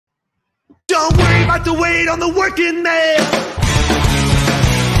Don't worry about the weight on the working man.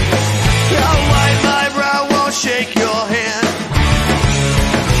 I'll wipe my brow, won't shake your hand.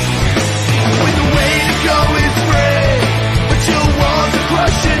 When the way to go is free, but your walls are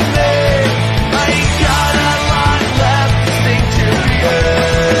crushing me. I ain't got a lot left to sing to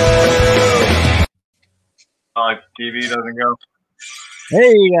you. TV doesn't go.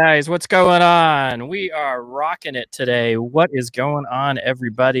 Hey guys, what's going on? We are rocking it today. What is going on,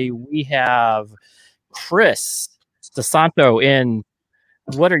 everybody? We have Chris DeSanto in.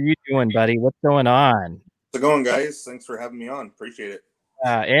 What are you doing, buddy? What's going on? How's it going, guys? Thanks for having me on. Appreciate it.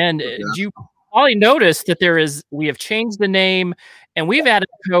 And you probably noticed that we have changed the name and we've added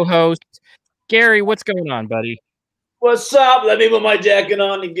a co-host. Gary, what's going on, buddy? What's up? Let me put my jacket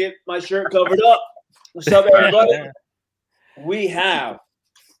on and get my shirt covered up. What's up, everybody? We have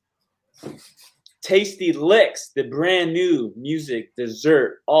Tasty Licks, the brand new music,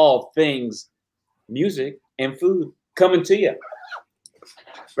 dessert, all things music and food coming to you.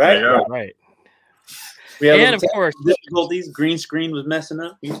 Right? Yeah. Right. We have and of course, difficulties. Green screen was messing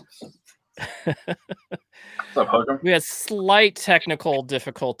up. What's up, Hogan? We had slight technical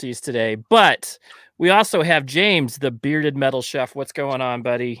difficulties today, but we also have James, the bearded metal chef. What's going on,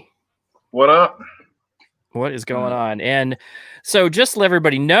 buddy? What up? What is going on? And so just to let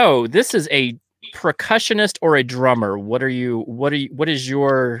everybody know, this is a percussionist or a drummer. What is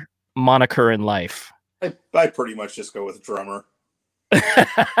your moniker in life? I pretty much just go with drummer.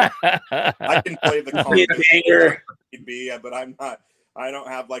 I can play the Banger. but I don't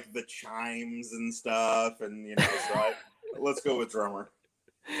have like the chimes and stuff, and so let's go with drummer.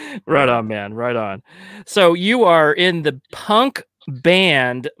 Right on, man. Right on. So you are in the punk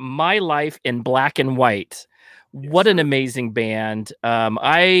band My Life in Black and White. What an amazing band.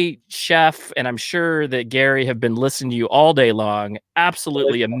 Chef, and I'm sure that Gary have been listening to you all day long.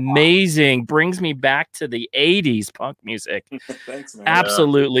 Absolutely amazing. Brings me back to the 80s punk music. Thanks, man.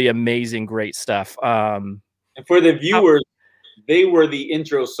 Absolutely amazing, great stuff. And for the viewers, they were the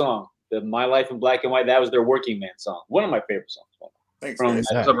intro song. The My Life in Black and White, that was their Working Man song. One of my favorite songs. Thanks, from guys.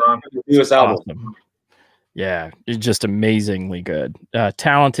 the newest album. Awesome. Yeah, it's just amazingly good.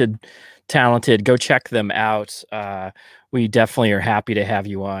 Talented. Go check them out. We definitely are happy to have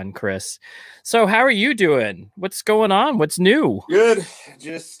you on, Chris. So how are you doing? What's going on? What's new? Good.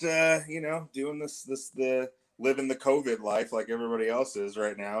 Just doing the living the COVID life like everybody else is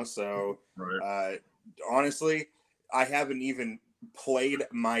right now. So honestly, I haven't even played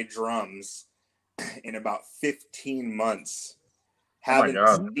my drums in about 15 months. Haven't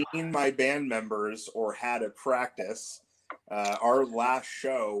seen my band members or had a practice. Our last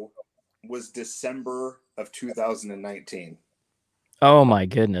show was December of 2019. Oh my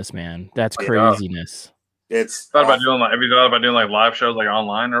goodness, man. That's craziness. It's have you thought about doing like live shows like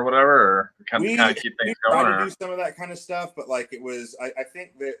online or whatever, or kind of keep things going? We tried to do some of that kind of stuff, but like it was, I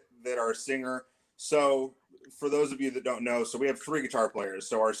think that our singer, so for those of you that don't know, so we have 3 guitar players.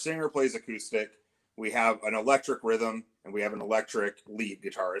 So our singer plays acoustic, we have an electric rhythm, and we have an electric lead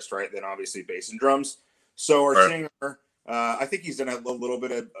guitarist, right? Then obviously bass and drums. So our singer, I think he's done a little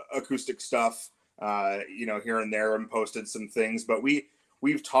bit of acoustic stuff, here and there, and posted some things. But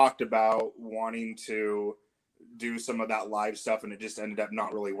we've talked about wanting to do some of that live stuff, and it just ended up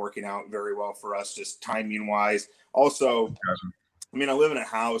not really working out very well for us, just timing wise. Also, I mean, I live in a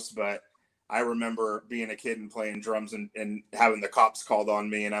house, but I remember being a kid and playing drums and having the cops called on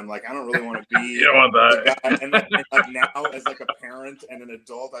me, and I'm like, I don't really want to be you don't want that. the guy. And like now, as like a parent and an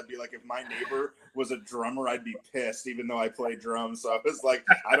adult, I'd be like, if my neighbor was a drummer, I'd be pissed, even though I play drums. So I was like,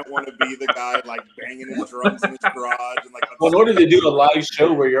 I don't want to be the guy like banging his drums in his garage. And like, well, in order to do a live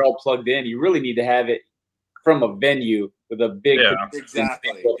show where you're all plugged in, you really need to have it from a venue with a big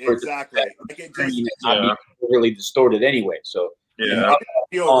exactly. Like it just not be really distorted anyway. So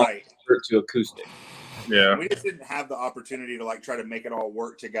feel right to acoustic. Yeah, we just didn't have the opportunity to like try to make it all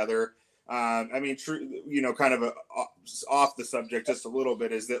work together. I mean, kind of off the subject just a little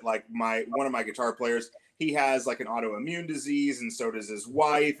bit is that like one of my guitar players, he has like an autoimmune disease, and so does his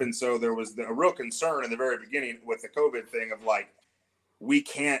wife, and so there was a real concern in the very beginning with the COVID thing of like we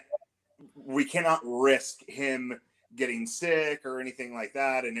cannot risk him getting sick or anything like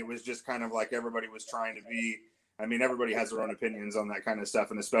that, and it was just kind of like everybody was trying to be. I mean, everybody has their own opinions on that kind of stuff,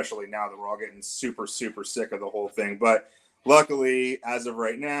 and especially now that we're all getting super, super sick of the whole thing. But luckily, as of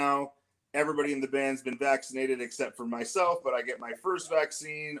right now, everybody in the band's been vaccinated except for myself, but I get my first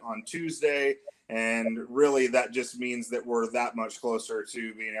vaccine on Tuesday, and really that just means that we're that much closer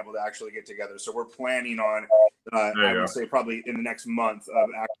to being able to actually get together. So we're planning on, I would say probably in the next month of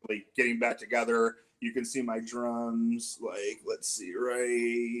actually getting back together. You can see my drums, like, let's see,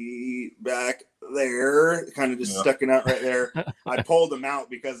 right back kind of just sticking out right there. I pulled him out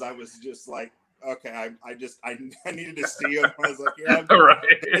because I was just like, okay, I needed to see him. I was like, yeah,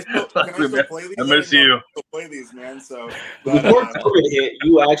 Right. can I still play these? I miss you. Still play these, man. So Before COVID hit,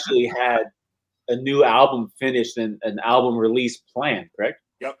 you actually had a new album finished and an album release planned, correct?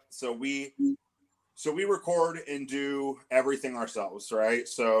 Yep. So we record and do everything ourselves, right?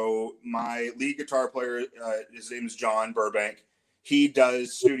 So my lead guitar player, his name is John Burbank. He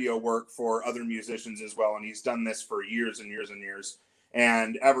does studio work for other musicians as well, and he's done this for years and years and years.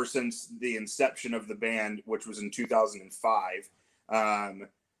 And ever since the inception of the band, which was in 2005,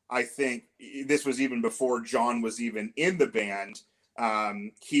 I think this was even before John was even in the band.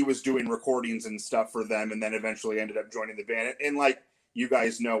 He was doing recordings and stuff for them, and then eventually ended up joining the band. And like you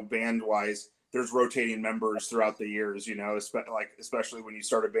guys know, band-wise, there's rotating members throughout the years, you know, especially when you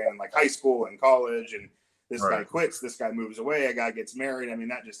start a band in like high school and college, and this guy quits, this guy moves away, a guy gets married. I mean,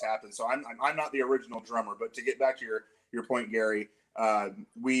 that just happens. So I'm not the original drummer, but to get back to your point, Gary,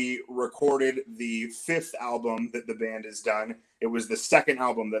 we recorded the 5th album that the band has done. It was the 2nd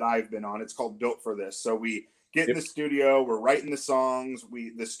album that I've been on. It's called Built for This. So we get in the studio, we're writing the songs.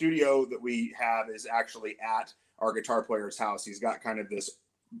 The studio that we have is actually at our guitar player's house. He's got kind of this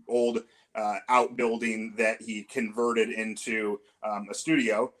old outbuilding that he converted into a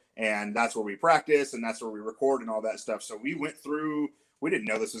studio, and that's where we practice and that's where we record and all that stuff. So we went through, we didn't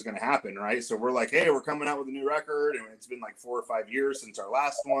know this was going to happen, right? So we're like, hey, we're coming out with a new record, and it's been like 4 or 5 years since our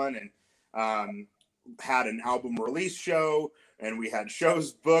last one, and had an album release show, and we had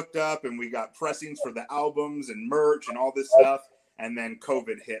shows booked up, and we got pressings for the albums and merch and all this stuff. And then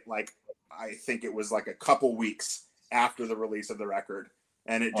COVID hit, like, I think it was like a couple weeks after the release of the record.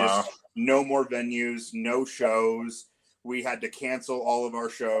 And it just, no more venues, no shows. We had to cancel all of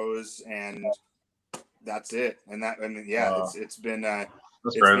our shows, and that's it. And that, I mean, yeah, it's been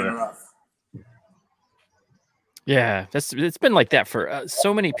rough. Yeah, it's been like that for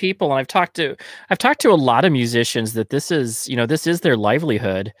so many people, and I've talked to a lot of musicians that this is their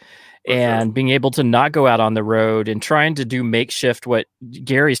livelihood, and being able to not go out on the road and trying to do makeshift, what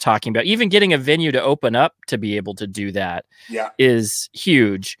Gary's talking about, even getting a venue to open up to be able to do that is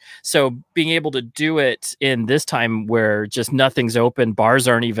huge. So being able to do it in this time where just nothing's open, bars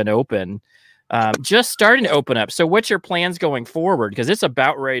aren't even open, just starting to open up. So what's your plans going forward? Because it's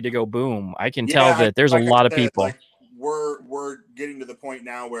about ready to go boom. I can tell that there's a lot of people. Like, we're getting to the point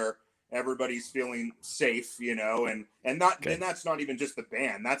now where everybody's feeling safe, you know, and that's not even just the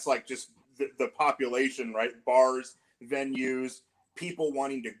band. That's like just the population, right? Bars, venues, people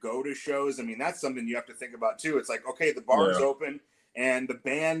wanting to go to shows. I mean, that's something you have to think about too. It's like, okay, the bar is open and the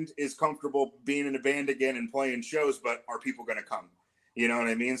band is comfortable being in a band again and playing shows, but are people going to come? You know what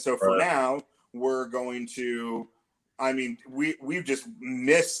I mean? So for now, we're going to, I mean, we've just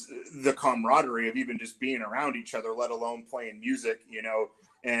missed the camaraderie of even just being around each other, let alone playing music, you know.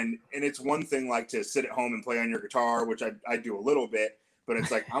 And it's one thing like to sit at home and play on your guitar, which I do a little bit, but it's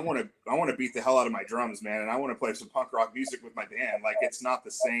like I want to beat the hell out of my drums, man, and I want to play some punk rock music with my band. Like, it's not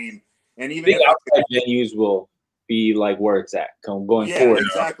the same. And even outside venues will be like where it's at going forward.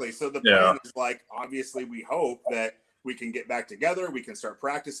 Exactly. So the plan is, like, obviously we hope that we can get back together, we can start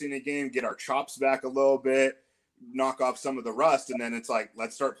practicing again, get our chops back a little bit, knock off some of the rust, and then it's like,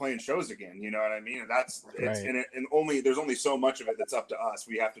 let's start playing shows again. You know what I mean? And that's there's only so much of it that's up to us.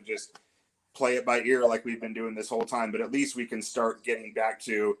 We have to just play it by ear like we've been doing this whole time, but at least we can start getting back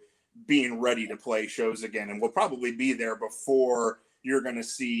to being ready to play shows again. And we'll probably be there before you're going to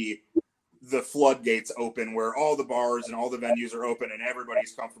see the floodgates open, where all the bars and all the venues are open and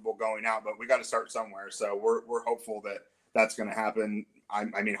everybody's comfortable going out, but we got to start somewhere. So we're hopeful that that's going to happen.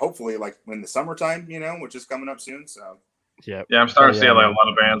 I mean, hopefully like in the summertime, you know, which is coming up soon. So yeah, I'm starting to see like a lot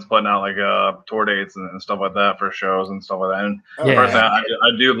of bands putting out like tour dates and stuff like that for shows and stuff like that. And personally,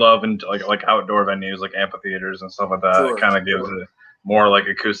 I do love and like outdoor venues like amphitheaters and stuff like that. It kind of gives it more like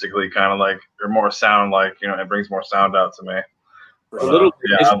acoustically, kind of like, or more sound, like, you know, it brings more sound out to me. A little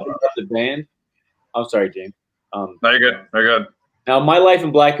about the band. I'm sorry, James. No, you're good. You're good. Now, My Life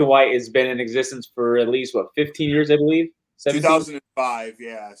in Black and White has been in existence for at least 15 years, I believe. 2005,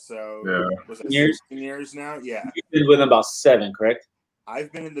 yeah. So was it 16 years now? Yeah. You've been with them about 7, correct?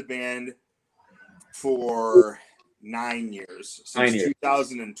 I've been in the band for 9 years, since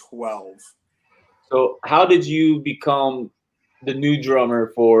 2012. So how did you become the new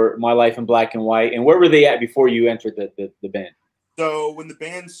drummer for My Life in Black and White, and where were they at before you entered the band? So when the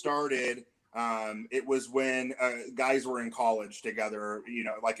band started, it was when guys were in college together, you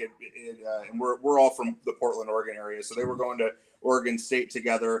know, like and we're all from the Portland, Oregon area. So they were going to Oregon State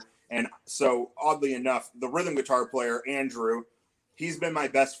together. And so oddly enough, the rhythm guitar player, Andrew, he's been my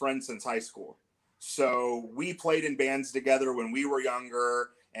best friend since high school. So we played in bands together when we were younger,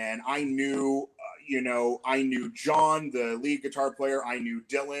 and I knew, I knew John, the lead guitar player. I knew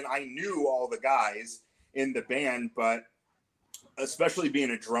Dylan. I knew all the guys in the band, but especially being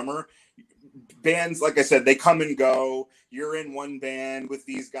a drummer, bands, like I said, they come and go. You're in one band with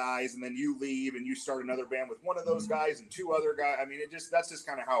these guys, and then you leave and you start another band with one of those guys and two other guys. I mean, that's just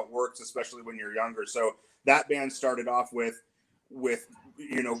kind of how it works, especially when you're younger. So that band started off with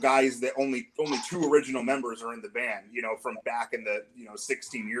guys that only two original members are in the band, from back in the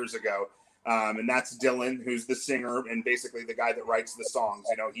 16 years ago. And that's Dylan, who's the singer and basically the guy that writes the songs.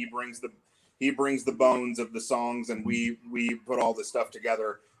 He brings the bones of the songs, and we put all the stuff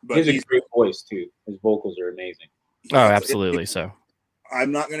together. But he's a great voice too. His vocals are amazing. Oh, absolutely. So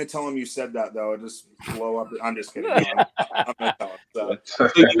I'm not going to tell him you said that, though. It'll just blow up. I'm just kidding. I'm going to tell him. So,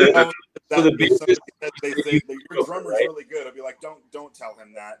 they say your drummer's really good. I'll be like, don't tell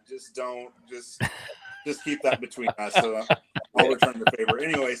him that. Just keep that between us. So I'll return the favor.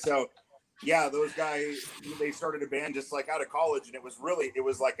 Anyway, so yeah, those guys, they started a band just like out of college, and it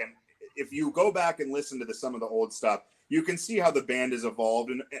was like if you go back and listen to some of the old stuff, you can see how the band has evolved,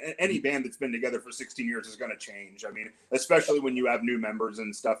 and any band that's been together for 16 years is going to change. I mean, especially when you have new members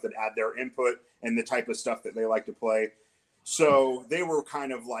and stuff that add their input and the type of stuff that they like to play. So they were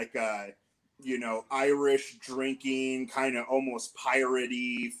kind of like Irish drinking, kind of almost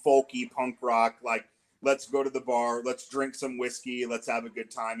piratey, folky punk rock. Like, let's go to the bar, let's drink some whiskey, let's have a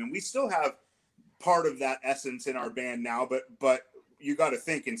good time. And we still have part of that essence in our band now, but you got to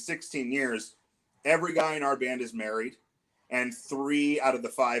think, in 16 years, every guy in our band is married, and 3 out of the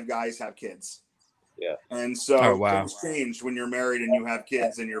 5 guys have kids. Yeah. And so things change when you're married and you have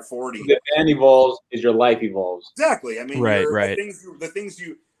kids and you're 40. The band evolves as your life evolves. Exactly. I mean, right. The things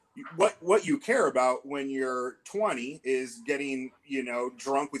what you care about when you're 20 is getting,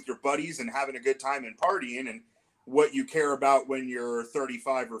 drunk with your buddies and having a good time and partying. And what you care about when you're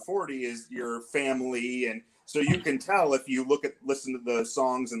 35 or 40 is your family. And so you can tell if you listen to the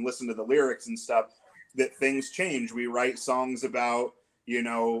songs and listen to the lyrics and stuff, that things change. We write songs about,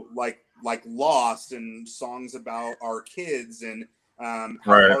 like Lost, and songs about our kids and how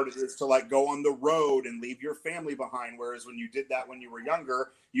hard it is to like go on the road and leave your family behind. Whereas when you did that when you were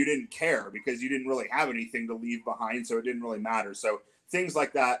younger, you didn't care because you didn't really have anything to leave behind. So it didn't really matter. So things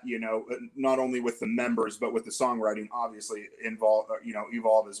like that, not only with the members, but with the songwriting, obviously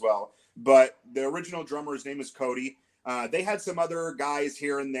evolve as well. But the original drummer's name is Cody. They had some other guys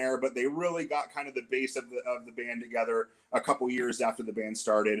here and there, but they really got kind of the base of the band together a couple years after the band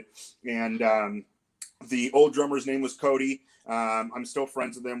started. And the old drummer's name was Cody. I'm still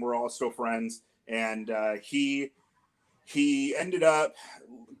friends with him. We're all still friends. And he ended up,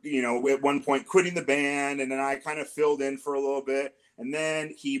 at one point quitting the band, and then I kind of filled in for a little bit. And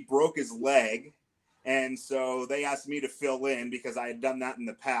then he broke his leg. And so they asked me to fill in because I had done that in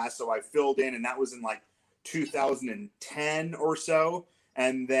the past. So I filled in, and that was in like 2010 or so.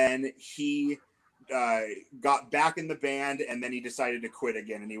 And then he got back in the band, and then he decided to quit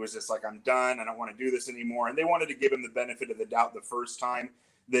again. And he was just like, I'm done. I don't want to do this anymore. And they wanted to give him the benefit of the doubt the first time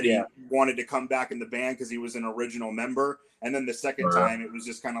that he wanted to come back in the band because he was an original member. And then the second time it was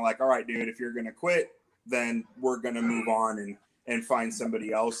just kind of like, all right, dude, if you're going to quit, then we're going to move on and find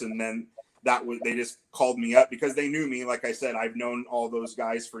somebody else. And then they just called me up because they knew me. Like I said, I've known all those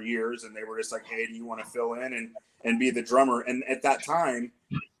guys for years, and they were just like, hey, do you want to fill in and be the drummer? And at that time,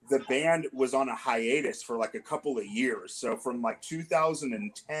 the band was on a hiatus for like a couple of years. So from like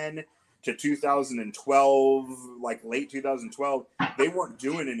 2010 to 2012, like late 2012, they weren't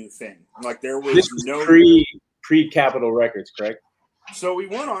doing anything. Like there was no pre-Capitol Records, correct? So we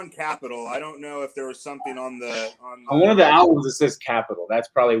weren't on Capitol. I don't know if there was something on one of the albums that says Capitol. That's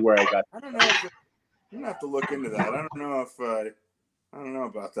probably where I got. I don't know. I'm gonna have to look into that. I don't know if I don't know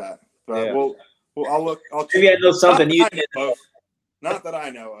about that. But I'll look. Maybe I know something you didn't know. Not that I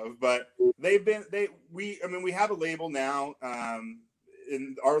know of, but we have a label now.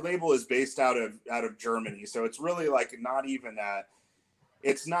 And our label is based out of Germany, so it's really like not even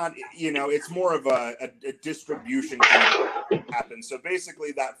it's not, it's more of a distribution kind of happens. So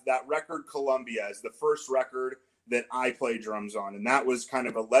basically that record Columbia is the first record that I play drums on. And that was kind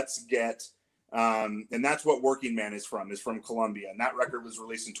of a let's get, and that's what Working Man is from Columbia. And that record was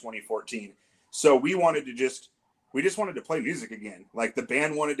released in 2014. So we just wanted to play music again. Like the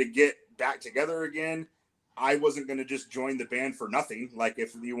band wanted to get back together again. I wasn't going to just join the band for nothing. Like,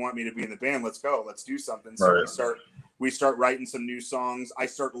 if you want me to be in the band, let's go, let's do something. So we start writing some new songs. I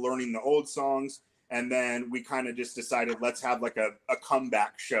start learning the old songs. And then we kind of just decided, let's have like a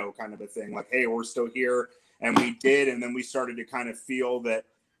comeback show kind of a thing. Like, hey, we're still here. And we did. And then we started to kind of feel that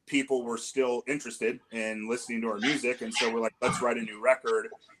people were still interested in listening to our music. And so we're like, let's write a new record.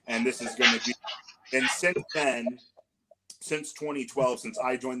 And this is going to be, and since then, since 2012, since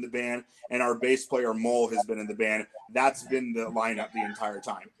I joined the band and our bass player Mole has been in the band, that's been the lineup the entire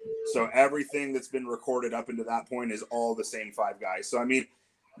time. So everything that's been recorded up into that point is all the same 5 guys. So, I mean,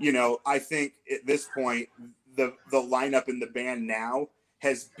 you know, I think at this point, the lineup in the band now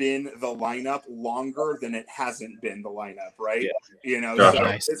has been the lineup longer than it hasn't been the lineup, right? Yeah. You know, so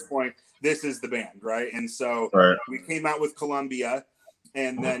at this point, this is the band, right? And so we came out with Columbia,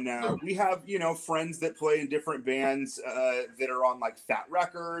 and then we have, you know, friends that play in different bands that are on like Fat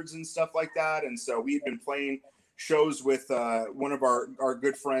Records and stuff like that. And so we've been playing shows with one of our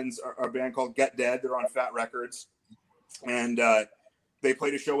good friends, our band called Get Dead. They're on Fat Records. And they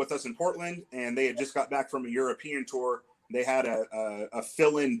played a show with us in Portland, and they had just got back from a European tour. They had a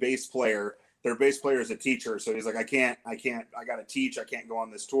fill-in bass player. Their bass player is a teacher. So he's like, I got to teach. I can't go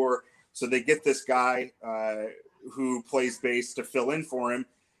on this tour. So they get this guy who plays bass to fill in for him.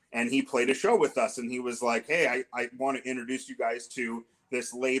 And he played a show with us. And he was like, hey, I want to introduce you guys to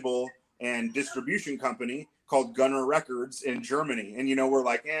this label and distribution company called Gunner Records in Germany. And, you know, we're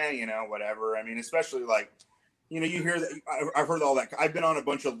like, you know, whatever. I mean, especially like, you know, you hear that. I've heard all that. I've been on a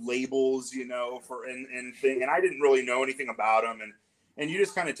bunch of labels, you know, and I didn't really know anything about them. And you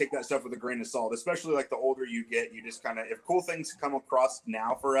just kind of take that stuff with a grain of salt, especially like the older you get, you just kind of, if cool things come across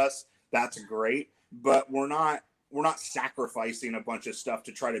now for us, that's great. But we're not sacrificing a bunch of stuff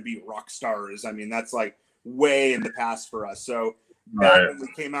to try to be rock stars. I mean, that's like way in the past for us. So back when we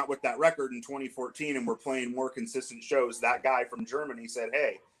came out with that record in 2014 and we're playing more consistent shows, that guy from Germany said,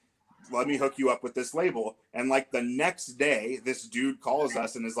 hey, let me hook you up with this label. And like the next day, this dude calls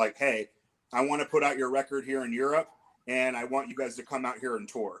us and is like, hey, I want to put out your record here in Europe, and I want you guys to come out here and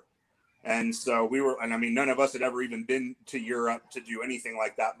tour. And so and I mean, none of us had ever even been to Europe to do anything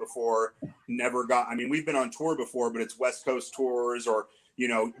like that before. I mean, we've been on tour before, but it's West Coast tours or, you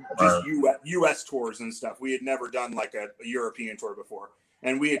know, just US tours and stuff. We had never done like a European tour before.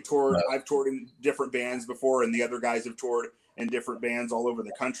 And we had toured, I've toured in different bands before, and the other guys have toured in different bands all over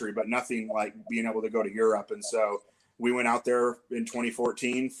the country, but nothing like being able to go to Europe. And so we went out there in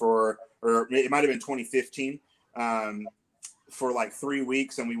 2014 or it might've been 2015 for like 3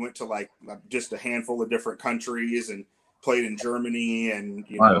 weeks. And we went to like just a handful of different countries and played in Germany and,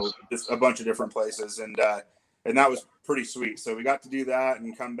 you know, just a bunch of different places. And that was pretty sweet. So we got to do that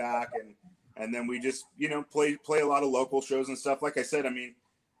and come back and then we just, you know, play a lot of local shows and stuff. Like I said, I mean,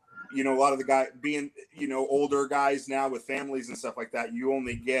 you know, a lot of the guys being, you know, older guys now with families and stuff like that, you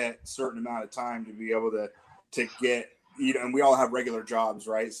only get a certain amount of time to be able to get, you know, and we all have regular jobs,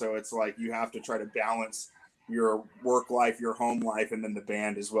 right? So it's like you have to try to balance your work life, your home life, and then the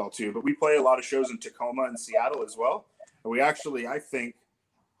band as well too. But we play a lot of shows in Tacoma and Seattle as well. And we actually, I think,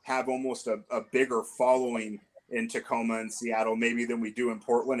 have almost a bigger following in Tacoma and Seattle maybe than we do in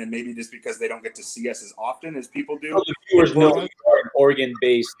Portland, and maybe just because they don't get to see us as often as people do. The viewers know you are an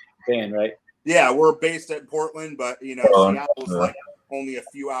Oregon-based band, right? Yeah, we're based at Portland, but you know, Seattle's like only a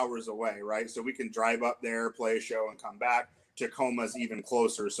few hours away, right? So we can drive up there, play a show, and come back. Tacoma's even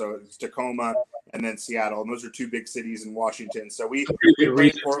closer, so it's Tacoma and then Seattle, and those are 2 big cities in Washington. So we play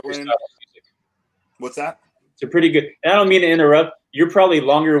in Portland. What's that? It's a pretty good. And I don't mean to interrupt. You're probably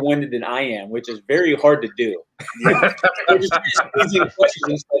longer-winded than I am, which is very hard to do. Yeah. We're just squeezing questions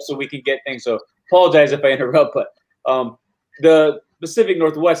and stuff so we can get things. So apologize if I interrupt, but the Pacific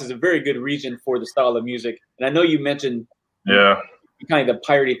Northwest is a very good region for the style of music. And I know you mentioned kind of the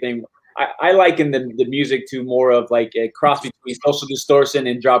piratey thing. I liken the music to more of like a cross between Social Distortion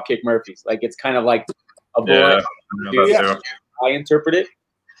and Dropkick Murphys. Like it's kind of like a blend. I interpret it.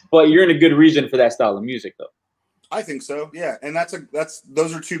 But you're in a good region for that style of music, though. I think so, yeah. And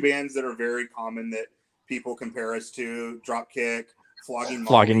those are 2 bands that are very common that people compare us to. Dropkick,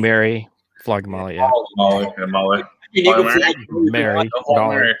 Flogging Mary, Molly, yeah. Molly. Mary.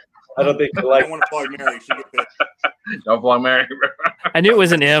 I don't think I don't want to plug Mary. She get pissed. Don't plug Mary. I knew it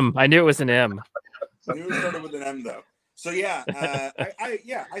was an M. I knew it started with an M though. So yeah,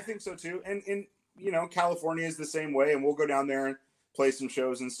 I think so too. And you know, California is the same way, and we'll go down there and play some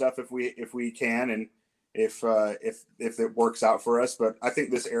shows and stuff if we can, and if it works out for us. But I think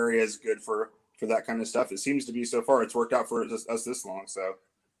this area is good for that kind of stuff. It seems to be so far. It's worked out for us this long. So.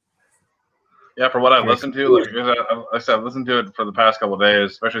 Yeah, for what I've listened to, like I said, I've listened to it for the past couple of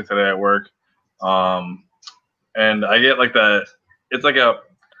days, especially today at work. And I get like it's like a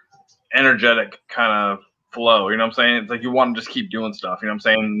energetic kind of flow. You know what I'm saying? It's like you want to just keep doing stuff. You know what I'm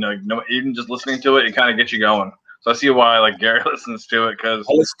saying? Like, no, even just listening to it kind of gets you going. So I see why like Gary listens to it because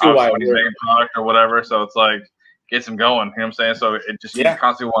when he's making product or whatever. So it's like gets him going. You know what I'm saying? So it just you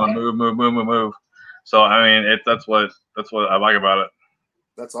constantly want to move. So I mean, that's what I like about it.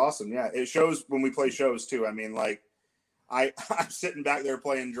 That's awesome. Yeah, it shows when we play shows too. I mean, like I'm sitting back there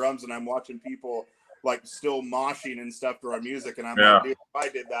playing drums and I'm watching people like still moshing and stuff to our music, and I'm like, dude, if I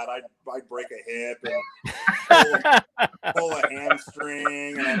did that, I'd break a hip and pull a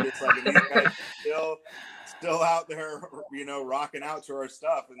hamstring, and I'm just like, and these guys still out there, you know, rocking out to our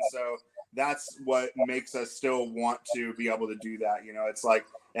stuff, and so that's what makes us still want to be able to do that. You know, it's like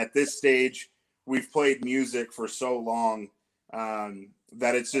at this stage, we've played music for so long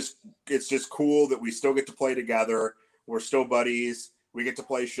that it's just cool that we still get to play together. We're still buddies. We get to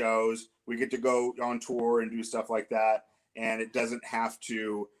play shows. We get to go on tour and do stuff like that. And it doesn't have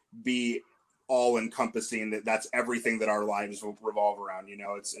to be all encompassing that's everything that our lives will revolve around. You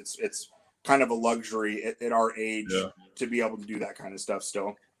know, it's kind of a luxury at our age to be able to do that kind of stuff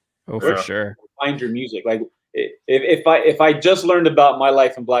still. Oh, for sure. Find your music. Like if I just learned about My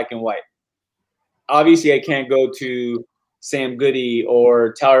Life in Black and White, obviously I can't go to Sam Goody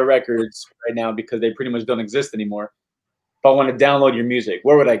or Tower Records right now because they pretty much don't exist anymore. If I want to download your music,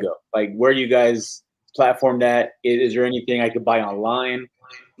 where would I go? Like, where you guys platform that? Is there anything I could buy online?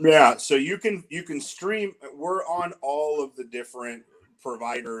 Yeah, so you can stream. We're on all of the different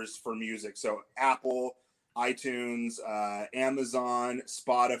providers for music. So Apple, iTunes, Amazon,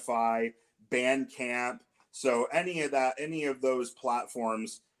 Spotify, Bandcamp. So any of those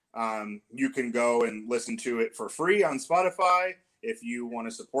platforms, you can go and listen to it for free on Spotify. If you want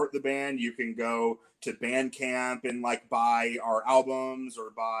to support the band, you can go to Bandcamp and like buy our albums or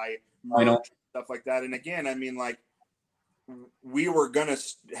buy merch, stuff like that. And again, I mean, like we were going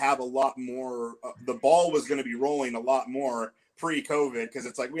to have a lot more, the ball was going to be rolling a lot more pre-COVID because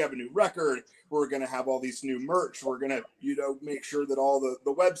it's like we have a new record. We're going to have all these new merch. We're going to, you know, make sure that all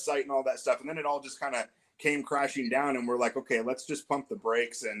the website and all that stuff. And then it all just kind of came crashing down and we're like, okay, let's just pump the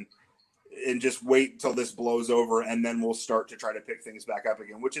brakes and just wait till this blows over, and then we'll start to try to pick things back up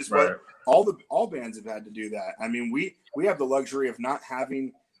again, which is what all bands have had to do that. I mean, we have the luxury of not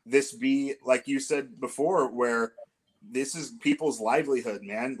having this be, like you said before, where this is people's livelihood,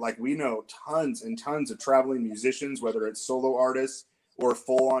 man. Like we know tons and tons of traveling musicians, whether it's solo artists or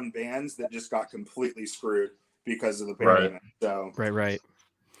full-on bands that just got completely screwed because of the pandemic. So Right.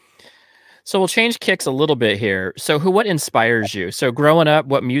 So we'll change kicks a little bit here. So what inspires you? So growing up,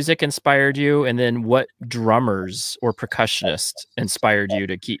 what music inspired you? And then what drummers or percussionists inspired you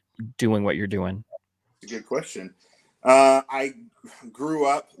to keep doing what you're doing? It's a good question. I grew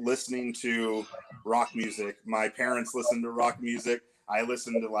up listening to rock music. My parents listened to rock music. I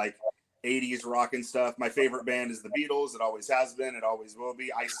listened to like 80s rock and stuff. My favorite band is the Beatles. It always has been. It always will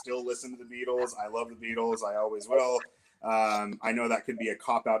be. I still listen to the Beatles. I love the Beatles. I always will. I know that could be a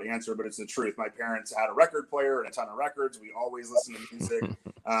cop-out answer, but it's the truth. My parents had a record player and a ton of records. We always listen to music.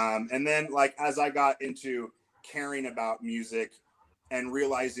 And then like, as I got into caring about music and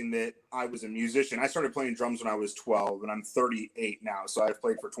realizing that I was a musician, I started playing drums when I was 12 and I'm 38 now. So I've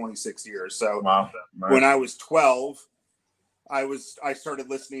played for 26 years. So when I was 12, I started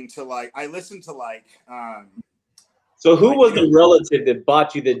listening to So who was the relative that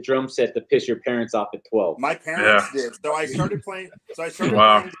bought you the drum set to piss your parents off at 12? My parents did. So I started playing.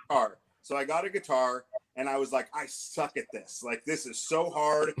 Playing guitar. So I got a guitar, and I was like, I suck at this. Like this is so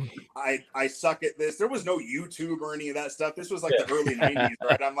hard. I suck at this. There was no YouTube or any of that stuff. This was like the early 90s,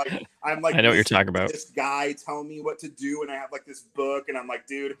 right? I'm like. I know what you're talking about. This guy telling me what to do, and I have like this book, and I'm like,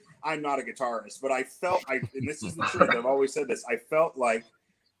 dude, I'm not a guitarist, but I felt and this is the truth. I've always said this. I felt like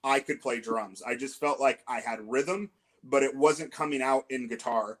I could play drums. I just felt like I had rhythm, but it wasn't coming out in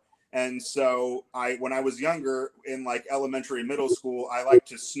guitar. And so when I was younger in like elementary and middle school, I liked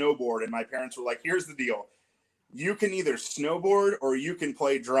to snowboard, and my parents were like, here's the deal. You can either snowboard or you can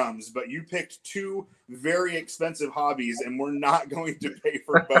play drums, but you picked two very expensive hobbies and we're not going to pay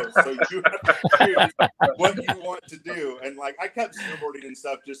for both. So you have to choose what you want to do. And like, I kept snowboarding and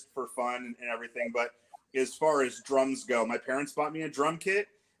stuff just for fun and everything. But as far as drums go, my parents bought me a drum kit.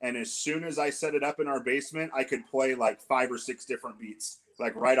 And as soon as I set it up in our basement, I could play like 5 or 6 different beats,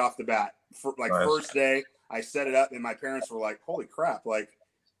 like right off the bat. First day, I set it up, and my parents were like, "Holy crap! Like,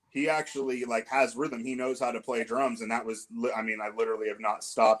 he actually like has rhythm. He knows how to play drums." And that was, I mean, I literally have not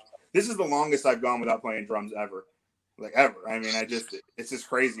stopped. This is the longest I've gone without playing drums ever, like ever. I mean, it's just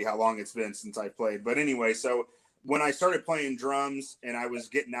crazy how long it's been since I played. But anyway, so when I started playing drums and I was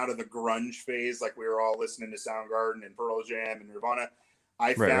getting out of the grunge phase, like we were all listening to Soundgarden and Pearl Jam and Nirvana.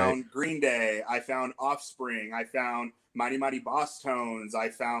 I found Green Day. I found Offspring. I found Mighty Mighty Boss Tones. I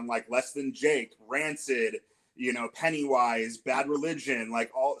found like Less Than Jake, Rancid, you know, Pennywise, Bad Religion. Like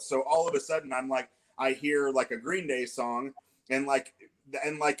all of a sudden, I'm like, I hear like a Green Day song, and like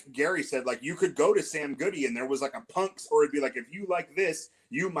Gary said, like you could go to Sam Goody and there was like a punks, or it'd be like, if you like this,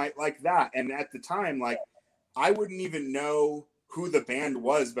 you might like that. And at the time, like I wouldn't even know who the band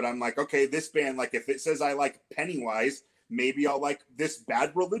was, but I'm like, okay, this band, like if it says I like Pennywise, maybe I'll like this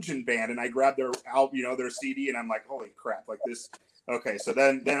Bad Religion band. And I grabbed their album, you know, their CD, and I'm like, holy crap, like this. Okay, so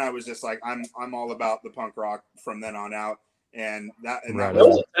then I was just like, I'm all about the punk rock from then on out. And that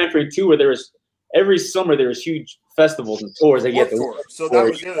was a time frame too where there was every summer there was huge festivals and tours. Warped Tour. So that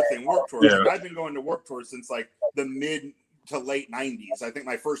was the other thing, Warped Tour. Yeah. Like, I've been going to Warped Tour since like the mid to late 90s. I think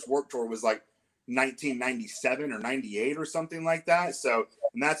my first Warped Tour was like 1997 or 98 or something like that. So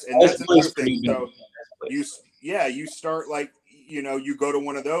that's another thing. So you start like, you know, you go to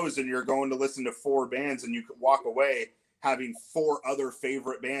one of those and you're going to listen to 4 bands, and you could walk away having 4 other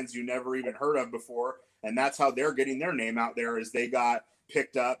favorite bands you never even heard of before. And that's how they're getting their name out there, is they got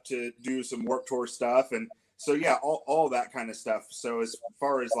picked up to do some Warped Tour stuff. And so, yeah, all that kind of stuff. So as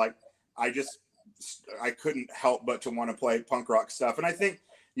far as like, I couldn't help but to want to play punk rock stuff. And I think,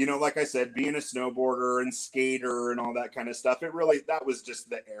 you know, like I said, being a snowboarder and skater and all that kind of stuff, that was just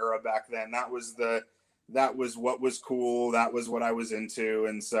the era back then. That was what was cool. That was what I was into.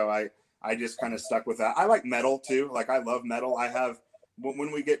 And so I just kind of stuck with that. I like metal too. Like I love metal. I have,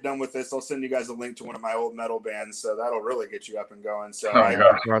 when we get done with this, I'll send you guys a link to one of my old metal bands. So that'll really get you up and going. So I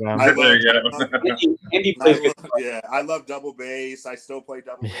love double bass. I still play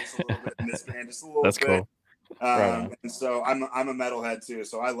double bass a little bit in this band, just a little bit. Cool. And so I'm a metalhead too.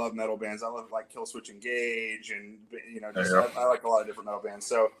 So I love metal bands. I love like Killswitch Engage, and you know, just I like a lot of different metal bands.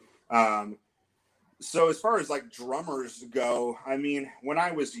 So so as far as like drummers go, I mean, when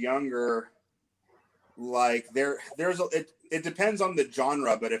I was younger, like it depends on the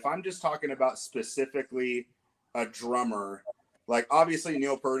genre, but if I'm just talking about specifically a drummer, like obviously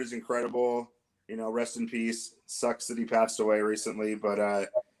Neil Peart is incredible, you know, rest in peace. Sucks that he passed away recently, but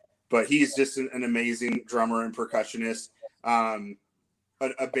he's just an amazing drummer and percussionist.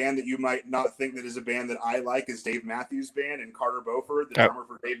 A band that you might not think that is a band that I like is Dave Matthews Band, and Carter Beauford, the drummer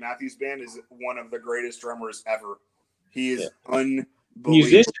for Dave Matthews Band, is one of the greatest drummers ever. He is unbelievable.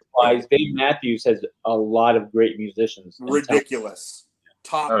 Musician-wise, Dave Matthews has a lot of great musicians. Ridiculous.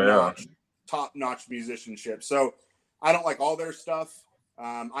 Top-notch musicianship. So I don't like all their stuff.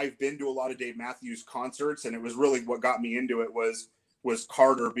 I've been to a lot of Dave Matthews concerts, and it was really what got me into it was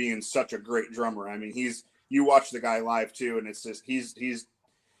Carter being such a great drummer. I mean, you watch the guy live too, and it's just he's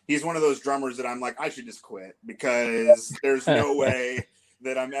one of those drummers that I'm like, I should just quit, because there's no way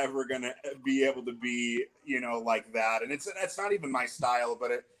that I'm ever gonna be able to be, you know, like that. And it's not even my style,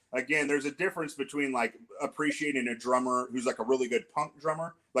 but again, there's a difference between like appreciating a drummer who's like a really good punk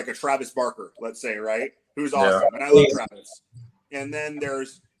drummer, like a Travis Barker, let's say, right? Who's awesome, and I love Travis. And then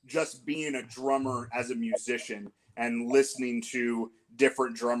there's just being a drummer as a musician and listening to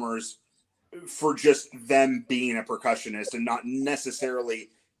different drummers for just them being a percussionist and not necessarily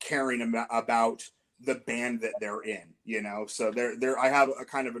caring about the band that they're in, you know? So I have a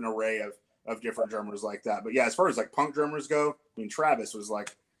kind of an array of different drummers like that. But yeah, as far as like punk drummers go, I mean, Travis was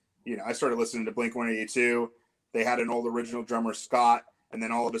like, you know, I started listening to Blink-182. They had an old original drummer, Scott, and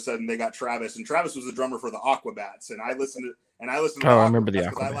then all of a sudden they got Travis, and Travis was the drummer for the Aquabats. And I listened to I remember the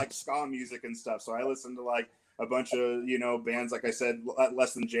Aquabats. I like ska music and stuff. So I listened to like a bunch of, you know, bands, like I said,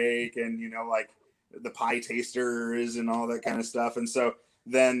 Less Than Jake, and, you know, like the Pie Tasters and all that kind of stuff. And so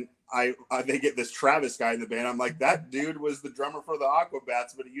then they get this Travis guy in the band. I'm like, that dude was the drummer for the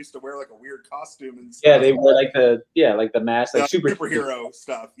Aquabats, but he used to wear like a weird costume and stuff. Yeah, they wore like the mask, like superhero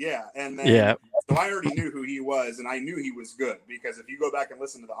stuff. Yeah. And then so I already knew who he was, and I knew he was good, because if you go back and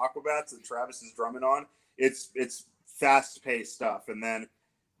listen to the Aquabats that Travis is drumming on, it's fast paced stuff. And then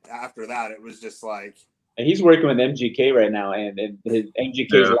after that, it was just like, and he's working with MGK right now, and his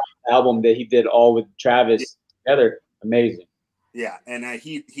MGK's last album that he did all with Travis together, amazing. Yeah, and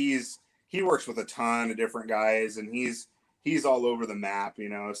he works with a ton of different guys, and he's all over the map, you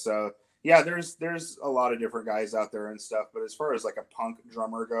know. So yeah, there's a lot of different guys out there and stuff. But as far as like a punk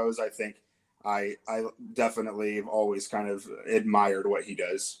drummer goes, I think I definitely have always kind of admired what he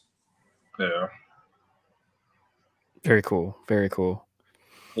does. Yeah. Very cool. Very cool.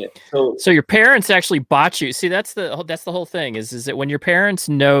 Yeah. So your parents actually bought you. See, that's the whole thing is that when your parents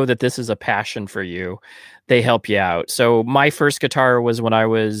know that this is a passion for you, they help you out. So my first guitar was when I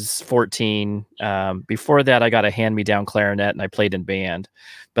was 14. Before that, I got a hand-me-down clarinet, and I played in band,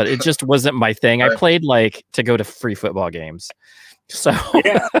 but it just wasn't my thing. I played like to go to free football games. So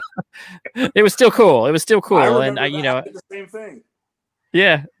yeah. It was still cool. It was still cool. And I you know, did the same thing.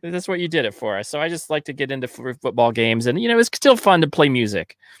 Yeah, that's what you did it for us. So I just like to get into football games, and you know, it's still fun to play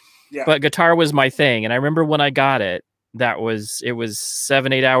music. but guitar was my thing. And I remember when I got it, it was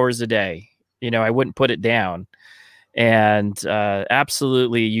 7-8 hours a day. You know, I wouldn't put it down. And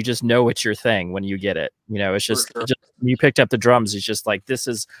absolutely, you just know it's your thing when you get it. You know, it's just, just you picked up the drums. It's just like, this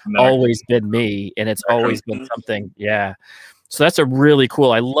has always been me, and it's always been something. Yeah. So that's a really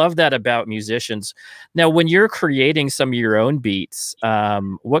cool. I love that about musicians. Now, when you're creating some of your own beats,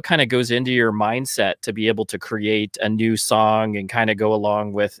 what kind of goes into your mindset to be able to create a new song and kind of go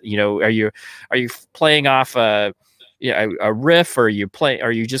along with, you know, are you playing off a riff, or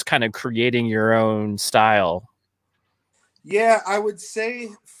are you just kind of creating your own style? Yeah, I would say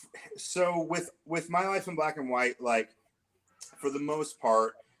so. With My Life in Black and White, like, for the most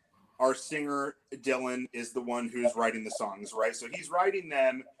part, our singer Dylan is the one who's writing the songs, right? So he's writing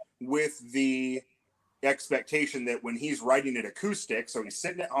them with the expectation that when he's writing it acoustic, so he's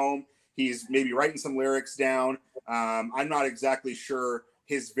sitting at home, he's maybe writing some lyrics down. I'm not exactly sure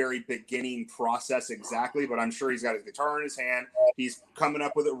his very beginning process exactly, but I'm sure he's got his guitar in his hand. He's coming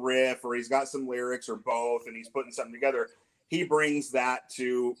up with a riff, or he's got some lyrics, or both, and he's putting something together. He brings that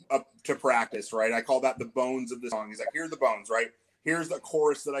to practice, right? I call that the bones of the song. He's like, here's the bones, right? Here's the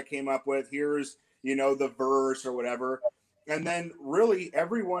chorus that I came up with. Here's, you know, the verse or whatever. And then really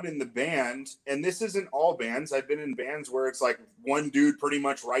everyone in the band, and this isn't all bands. I've been in bands where it's like one dude pretty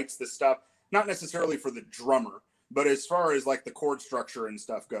much writes the stuff, not necessarily for the drummer, but as far as like the chord structure and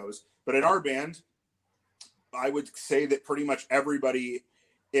stuff goes. But in our band, I would say that pretty much everybody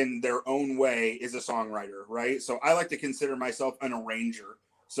in their own way is a songwriter, right? So I like to consider myself an arranger.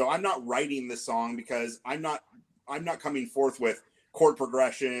 So I'm not writing the song because I'm not coming forth with chord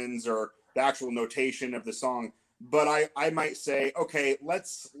progressions or the actual notation of the song, but I might say, okay,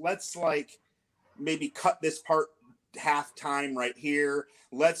 let's like maybe cut this part half time right here.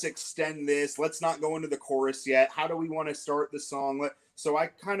 Let's extend this. Let's not go into the chorus yet. How do we want to start the song? So I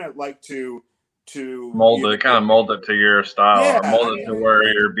kind of like to mold it to your style, or mold it to where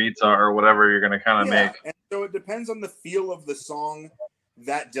your beats are, or whatever you're going to kind of make. And so it depends on the feel of the song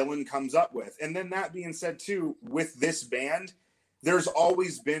that Dylan comes up with. And then that being said too, with this band, there's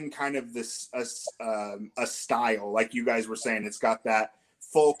always been kind of this a style, like you guys were saying. It's got that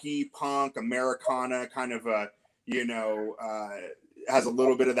folky punk Americana kind of a, you know, has a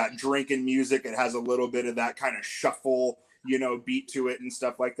little bit of that drinking music. It has a little bit of that kind of shuffle, you know, beat to it and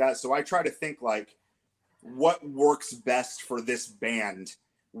stuff like that. So I try to think like, what works best for this band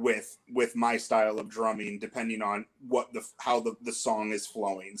with my style of drumming, depending on how the song is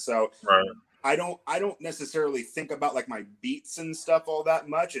flowing. So right. I don't necessarily think about like my beats and stuff all that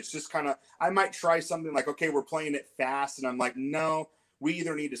much. It's just kind of, I might try something like, okay, we're playing it fast, and I'm like, no, we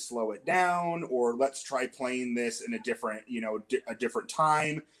either need to slow it down, or let's try playing this in a different, you know, a different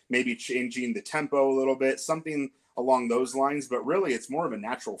time, maybe changing the tempo a little bit, something along those lines. But really, it's more of a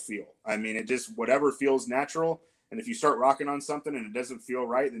natural feel. I mean, it just, whatever feels natural. And if you start rocking on something and it doesn't feel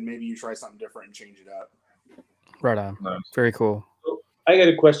right, then maybe you try something different and change it up. Right on. Very cool. I got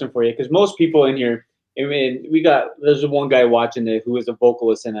a question for you, because most people in here, I mean, there's one guy watching it who is a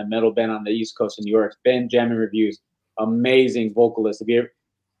vocalist in a metal band on the East Coast in New York, Ben Jammin Reviews, amazing vocalist. If you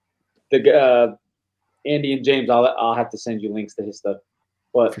Andy and James, I'll have to send you links to his stuff.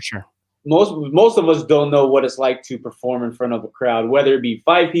 But for sure, most of us don't know what it's like to perform in front of a crowd, whether it be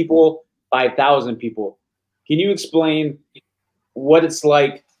 5 people, 5,000 people. Can you explain what it's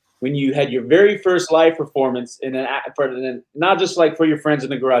like when you had your very first live performance in not just like for your friends in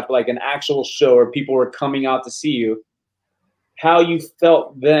the garage, but like an actual show where people were coming out to see you, how you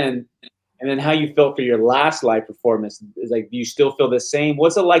felt then, and then how you felt for your last live performance? Is like, do you still feel the same?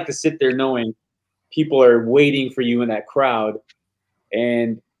 What's it like to sit there knowing people are waiting for you in that crowd?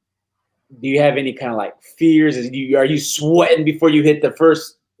 And do you have any kind of like fears? Are you sweating before you hit the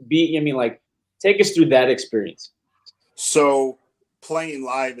first beat? I mean, like, take us through that experience. So playing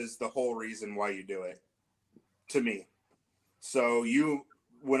live is the whole reason why you do it, to me. So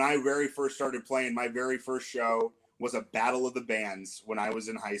when I very first started playing, my very first show was a battle of the bands when I was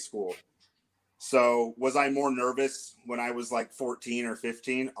in high school. So was I more nervous when I was like 14 or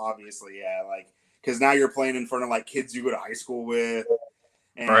 15? Obviously, yeah. Like, because now you're playing in front of like kids you go to high school with.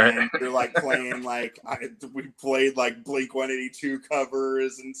 And right. You're like playing like we played like Blink-182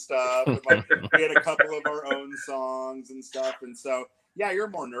 covers and stuff. And, like, we had a couple of our own songs and stuff. And so, yeah, you're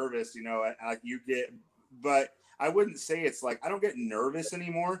more nervous, you know, like but I wouldn't say it's like, I don't get nervous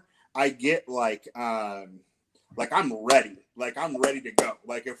anymore. I get like I'm ready. Like, I'm ready to go.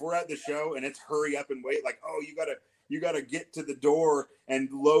 Like, if we're at the show and it's hurry up and wait, like, oh, you gotta get to the door and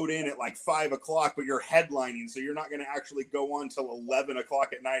load in at like 5 o'clock, but you're headlining, so you're not gonna actually go on till 11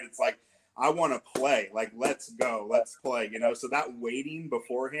 o'clock at night. It's like, I want to play. Like, let's go, let's play. You know, so that waiting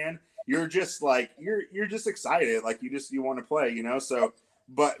beforehand, you're just like you're just excited. Like you want to play. You know, so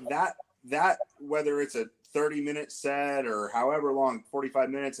but that whether it's a 30-minute set or however long, 45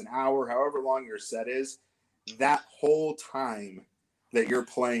 minutes, an hour, however long your set is, that whole time that you're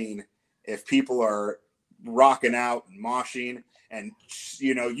playing, if people are rocking out and moshing, and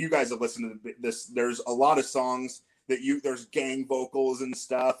you know, you guys have listened to this, there's a lot of songs that there's gang vocals and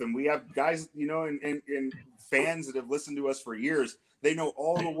stuff, and we have guys, you know, and fans that have listened to us for years, they know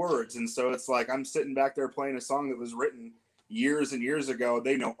all the words. And so it's like I'm sitting back there playing a song that was written years and years ago.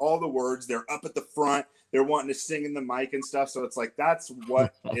 They know all the words. They're up at the front. They're wanting to sing in the mic and stuff. So it's like, that's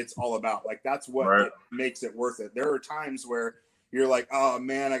what it's all about. Like, that's what it makes it worth it. There are times where you're like, oh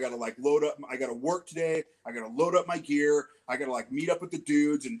man, I got to like load up. I got to work today. I got to load up my gear. I got to like meet up with the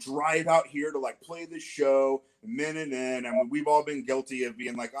dudes and drive out here to like play this show. And we've all been guilty of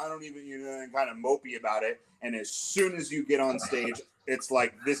being like, I don't even, you know, and kind of mopey about it. And as soon as you get on stage, it's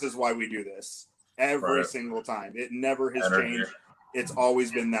like, this is why we do this every single time. It never has changed. It's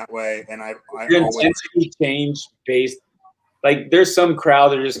always been that way. And I always change based. Like, there's some crowd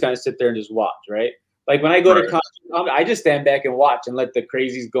that just kind of sit there and just watch, right? Like when I go to concerts, I just stand back and watch and let the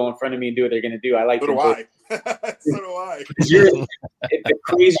crazies go in front of me and do what they're going to do. I like. So do I. So do I. If the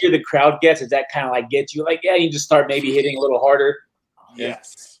crazier the crowd gets, is that kind of like gets you? Like, yeah, you just start maybe hitting a little harder.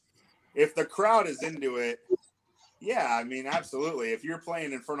 Yes. If the crowd is into it, yeah, I mean, absolutely. If you're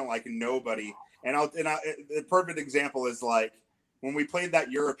playing in front of like nobody, the perfect example is like when we played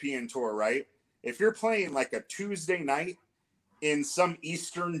that European tour, right? If you're playing like a Tuesday night in some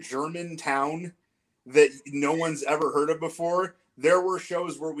Eastern German town that no one's ever heard of before, there were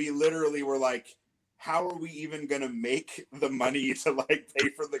shows where we literally were like, how are we even going to make the money to like pay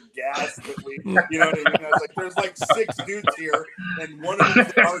for the gas that we, you know what I mean? I was like, there's like 6 dudes here, and one of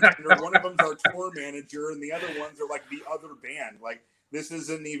them's the bartender, one of them's our tour manager, and the other ones are like the other band. Like, this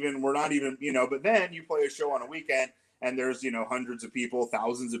isn't even, we're not even, you know, but then you play a show on a weekend and there's, you know, hundreds of people,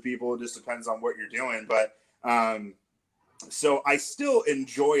 thousands of people. It just depends on what you're doing. But, so I still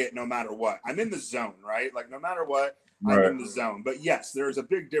enjoy it no matter what. I'm in the zone, right? Like, no matter what, I'm in the zone. But yes, there's a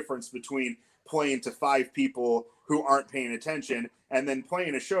big difference between playing to 5 people who aren't paying attention and then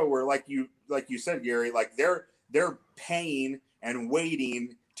playing a show where, like you said, Gary, like they're paying and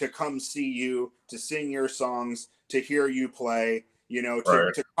waiting to come see you, to sing your songs, to hear you play, you know,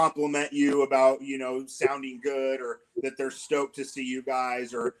 to compliment you about, you know, sounding good, or that they're stoked to see you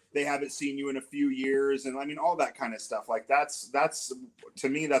guys, or they haven't seen you in a few years. And I mean, all that kind of stuff. Like that's to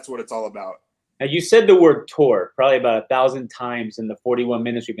me, that's what it's all about. Now, you said the word tour probably about 1,000 times in the 41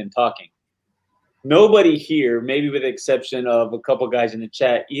 minutes we've been talking. Nobody here, maybe with the exception of a couple guys in the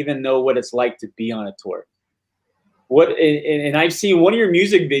chat, even know what it's like to be on a tour. And I've seen one of your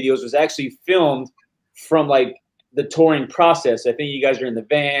music videos was actually filmed from like the touring process. I think you guys are in the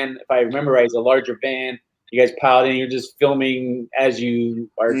van. If I remember right, it's a larger van. You guys piled in. You're just filming as you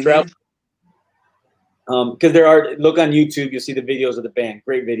are traveling. Because look on YouTube, you'll see the videos of the band.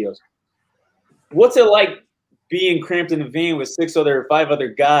 Great videos. What's it like being cramped in a van with 5 other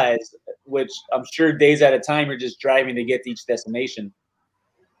guys, which I'm sure days at a time you're just driving to get to each destination?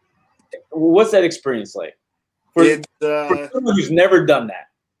 What's that experience like? For someone who's never done that,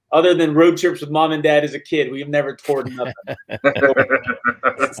 other than road trips with mom and dad as a kid, we've never toured nothing.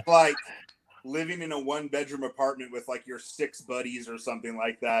 It's like living in a 1-bedroom apartment with like your 6 buddies or something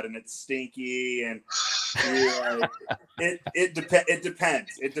like that, and it's stinky, and you're like, it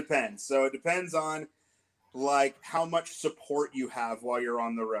depends. It depends. So it depends on like how much support you have while you're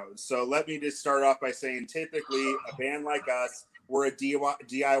on the road. So let me just start off by saying, typically a band like us, we're a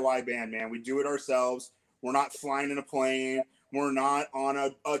DIY band, man. We do it ourselves. We're not flying in a plane. We're not on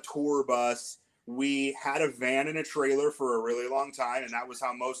a tour bus. We had a van and a trailer for a really long time, and that was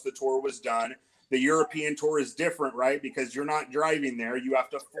how most of the tour was done. The European tour is different, right? Because you're not driving there. You have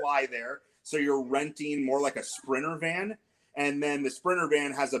to fly there. So you're renting more like a Sprinter van. And then the Sprinter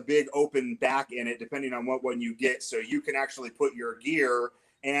van has a big open back in it, depending on what one you get. So you can actually put your gear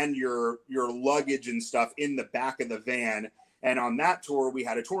and your luggage and stuff in the back of the van. And on that tour, we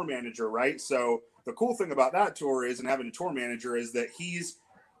had a tour manager, right? So the cool thing about that tour is, and having a tour manager, is that he's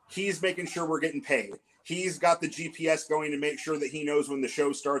making sure we're getting paid. He's got the GPS going to make sure that he knows when the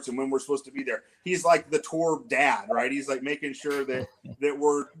show starts and when we're supposed to be there. He's like the tour dad, right? He's like making sure that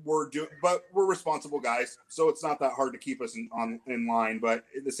we're doing, but we're responsible guys, so it's not that hard to keep us in line. But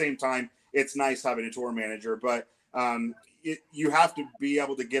at the same time, it's nice having a tour manager. But you have to be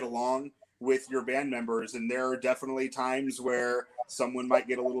able to get along with your band members, and there are definitely times where someone might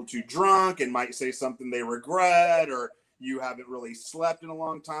get a little too drunk and might say something they regret, or you haven't really slept in a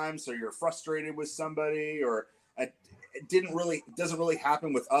long time, so you're frustrated with somebody, or it doesn't really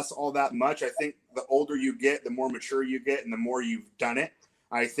happen with us all that much. I think the older you get, the more mature you get, and the more you've done it,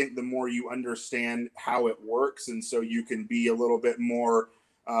 I think the more you understand how it works, and so you can be a little bit more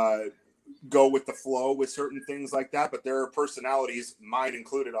go with the flow with certain things like that. But there are personalities, mine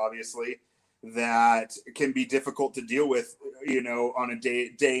included, obviously, that can be difficult to deal with, on a day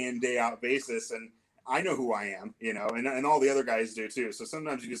in, day out basis. And I know who I am, and all the other guys do too. So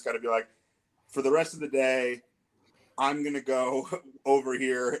sometimes you just got to be like, for the rest of the day, I'm going to go over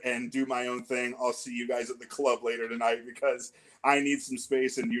here and do my own thing. I'll see you guys at the club later tonight because I need some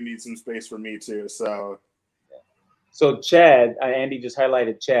space and you need some space for me too. So Chad, Andy just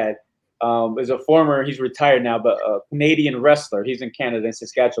highlighted Chad, is a former, he's retired now, but a Canadian wrestler. He's in Canada, in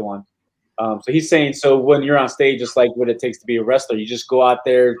Saskatchewan. So he's saying, so when you're on stage, just like what it takes to be a wrestler, you just go out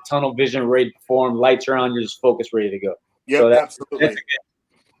there, tunnel vision, ready to perform, lights are on, you're just focused, ready to go. Yeah, so absolutely. That's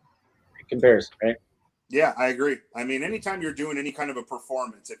a good comparison, right? Yeah, I agree. I mean, anytime you're doing any kind of a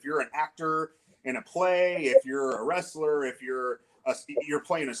performance, if you're an actor in a play, if you're a wrestler, if you're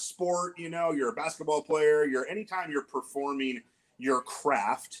playing a sport, you're a basketball player, anytime you're performing your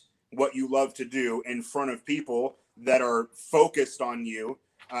craft, what you love to do in front of people that are focused on you,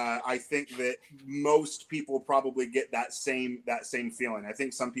 I think that most people probably get that same feeling. I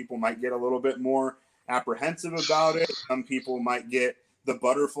think some people might get a little bit more apprehensive about it. Some people might get the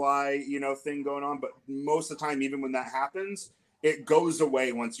butterfly, thing going on. But most of the time, even when that happens, it goes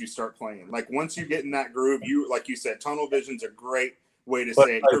away once you start playing. Like once you get in that groove, like you said, tunnel vision's a great way to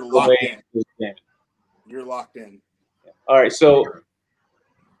say it. You're locked in. You're locked in. All right. So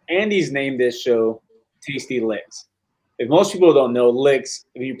Andy's named this show Tasty Licks. If most people don't know, licks,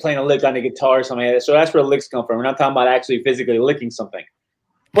 if you're playing a lick on a guitar or something like that, so that's where licks come from. We're not talking about actually physically licking something.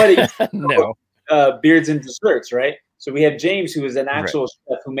 But no. Beards and desserts, right? So we have James, who is an actual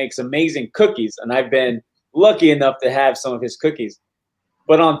chef who makes amazing cookies, and I've been lucky enough to have some of his cookies.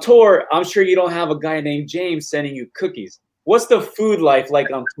 But on tour, I'm sure you don't have a guy named James sending you cookies. What's the food life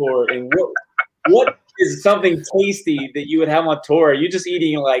like on tour, and what is something tasty that you would have on tour? Are you just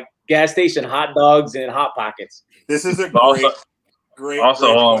eating like gas station hot dogs and Hot Pockets? This is a great.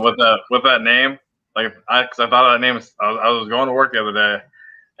 Also, with that name, like because I thought of that name. I was going to work the other day,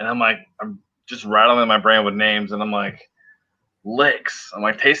 and I'm just rattling my brain with names, and I'm like, licks. I'm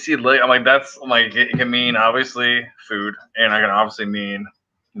like, Tasty lick. I'm like, it can mean obviously food, and I can obviously mean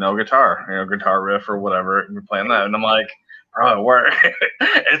guitar, guitar riff or whatever. You're playing that, and I'm like, bro, it works.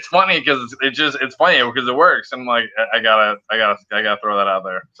 It's funny because it's funny because it works. And I'm like, I gotta throw that out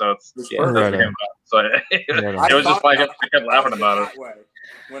there. So it's perfect. So it was just funny. I kept laughing about it.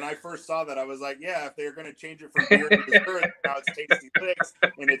 When I first saw that, I was like, yeah, if they're gonna change it from beer to dessert, now it's Tasty Licks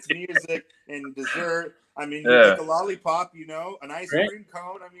and it's music and dessert. I mean, you take a lollipop, an ice cream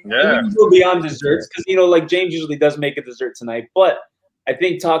cone. I mean, we can go beyond desserts because like James usually does make a dessert tonight. But I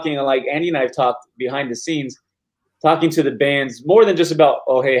think talking like Andy and I have talked behind the scenes, talking to the bands more than just about,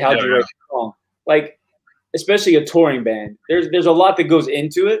 oh, hey, how'd you write the song? Like, especially a touring band, there's a lot that goes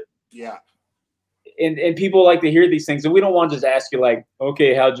into it. Yeah. And people like to hear these things, and we don't want to just ask you like,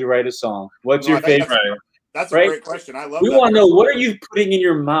 okay, how'd you write a song? What's your favorite? That's a great question. I love. We want to know, what are you putting in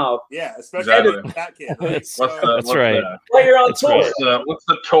your mouth? Yeah, especially that kid. Right? That's right. While you're on tour, what's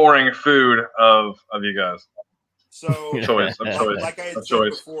the touring food of you guys? So choice. Like I had said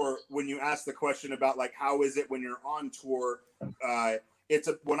before, when you asked the question about like how is it when you're on tour,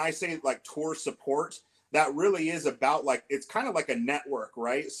 when I say like tour support, that really is about like, it's kind of like a network,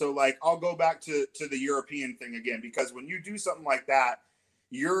 right? So like I'll go back to the European thing again, because when you do something like that,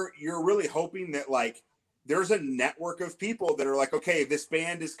 you're really hoping that like there's a network of people that are like, okay, this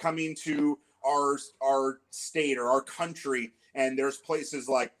band is coming to our state or our country, and there's places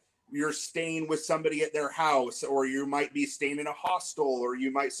like you're staying with somebody at their house, or you might be staying in a hostel, or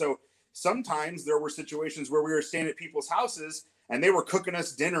so sometimes there were situations where we were staying at people's houses and they were cooking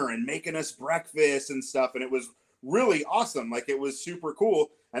us dinner and making us breakfast and stuff. And it was really awesome. Like it was super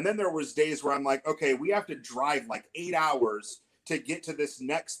cool. And then there was days where I'm like, okay, we have to drive like 8 hours to get to this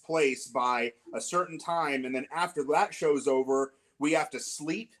next place by a certain time. And then after that show's over, we have to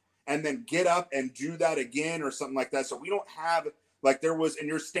sleep and then get up and do that again or something like that. So we don't have like and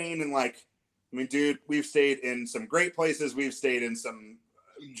you're staying in like, I mean, dude, we've stayed in some great places. We've stayed in some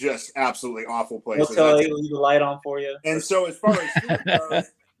just absolutely awful places. They'll leave the light on for you. And so as far as food goes,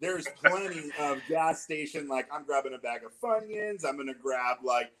 there's plenty of gas station. Like I'm grabbing a bag of Funyuns. I'm going to grab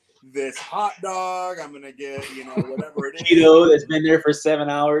like, this hot dog. I'm gonna get, you know, whatever it is. Keto that's been there for 7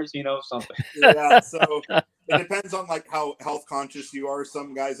 hours, you know, something. Yeah, so it depends on like how health conscious you are.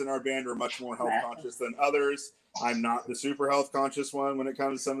 Some guys in our band are much more health conscious than others. I'm not the super health conscious one when it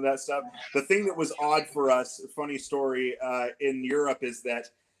comes to some of that stuff. The thing that was odd for us, funny story, in Europe is that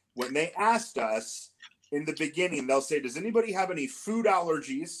when they asked us in the beginning, they'll say, does anybody have any food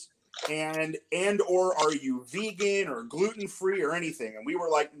allergies? And or are you vegan or gluten-free or anything? And we were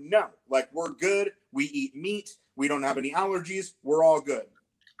like, no, like we're good. We eat meat. We don't have any allergies. We're all good.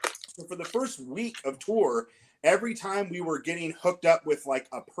 So for the first week of tour, every time we were getting hooked up with like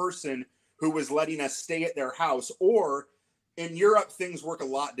a person who was letting us stay at their house, or in Europe, things work a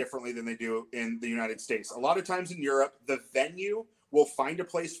lot differently than they do in the United States. A lot of times in Europe, the venue will find a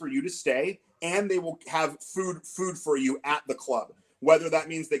place for you to stay and they will have food for you at the club. Whether that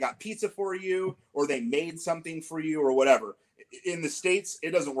means they got pizza for you or they made something for you or whatever. In the States,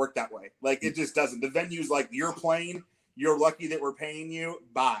 it doesn't work that way. Like it just doesn't. The venue's like, you're playing, you're lucky that we're paying you,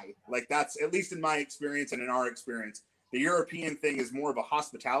 bye. Like that's, at least in my experience and in our experience, the European thing is more of a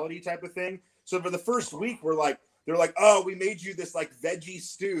hospitality type of thing. So for the first week, they're like, oh, we made you this like veggie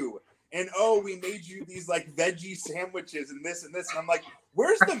stew. And oh, we made you these like veggie sandwiches and this and this. And I'm like,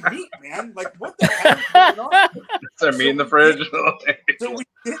 where's the meat, man? Like, what the hell is going on? Is there meat in the fridge? So we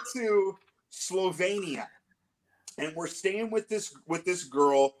get to Slovenia and we're staying with this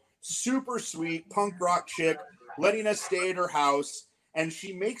girl, super sweet punk rock chick, letting us stay at her house. And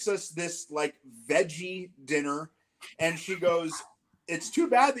she makes us this like veggie dinner. And she goes, it's too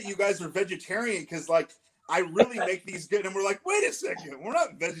bad that you guys are vegetarian because like I really make these good. And we're like, wait a second, we're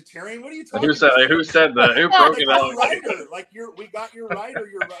not vegetarian. What are you talking about? Who said that? Who broke it out? Writer, like we got your writer.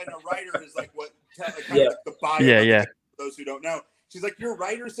 Your writer is like what kind of like the bio. For those who don't know. She's like, your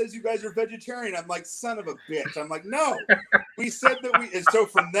writer says you guys are vegetarian. I'm like, son of a bitch. I'm like, no, we said that we. And so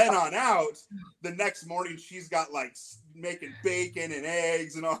from then on out, the next morning she's got like making bacon and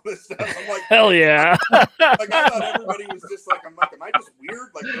eggs and all this stuff. I'm like, hell yeah. Like I thought everybody was just like, I'm like, am I just weird?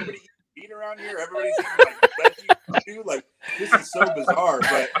 Like nobody eats meat around here. Everybody's eating like veggie too. Like this is so bizarre.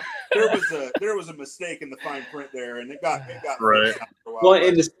 But there was a mistake in the fine print there, and it got right. Well,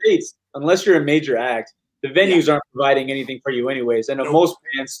 in the States, unless you're a major act, the venues aren't providing anything for you anyways. And most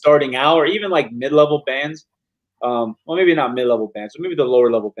bands starting out, or even like mid-level bands, well, maybe not mid-level bands, but maybe the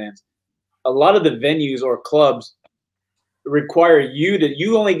lower-level bands, a lot of the venues or clubs require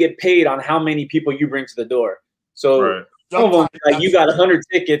you only get paid on how many people you bring to the door. So some of them, like you got 100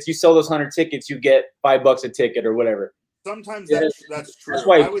 tickets, you sell those 100 tickets, you get $5 a ticket or whatever. Sometimes that's true. That's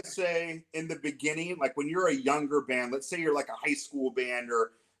why I would say in the beginning, like when you're a younger band, let's say you're like a high school band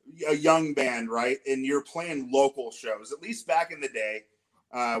or a young band, right? And you're playing local shows. At least back in the day,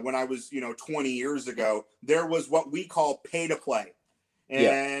 when I was, 20 years ago, there was what we call pay to play.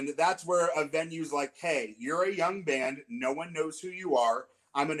 And that's where a venue's like, hey, you're a young band. No one knows who you are.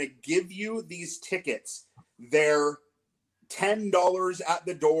 I'm going to give you these tickets. They're $10 at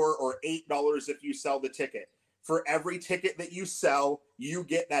the door or $8 if you sell the ticket. For every ticket that you sell, you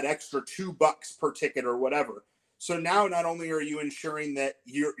get that extra $2 per ticket or whatever. So now not only are you ensuring that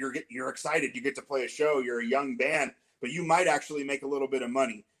you're excited, you get to play a show, you're a young band, but you might actually make a little bit of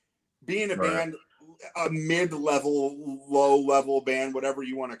money. Being a band, a mid-level, low-level band, whatever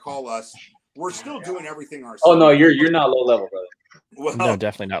you want to call us, we're still doing everything ourselves. Oh no, you're not low level, brother. Well, no,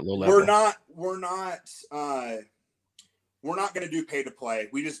 definitely not low level. We're not going to do pay to play.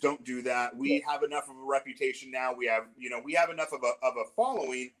 We just don't do that. We have enough of a reputation now. We have enough of a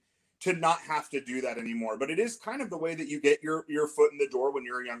following to not have to do that anymore. But it is kind of the way that you get your foot in the door when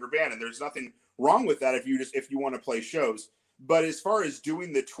you're a younger band. And there's nothing wrong with that if you want to play shows. But as far as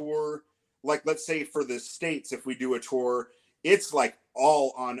doing the tour, like let's say for the States, if we do a tour, it's like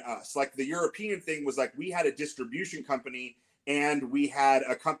all on us. Like the European thing was like we had a distribution company and we had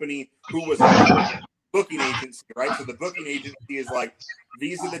a company who was a booking agency, right? So the booking agency is like,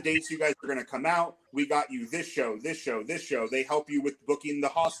 these are the dates you guys are going to come out. We got you this show, this show, this show. They help you with booking the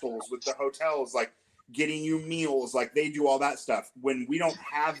hostels, with the hotels, like getting you meals, like they do all that stuff. When we don't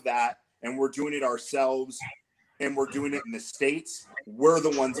have that and we're doing it ourselves and we're doing it in the States, we're the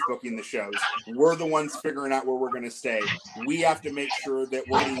ones booking the shows. We're the ones figuring out where we're going to stay. We have to make sure that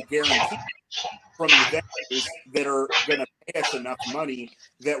we're getting guaranteed from the vendors that are going to pay us enough money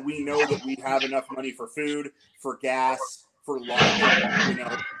that we know that we have enough money for food, for gas, for lodging,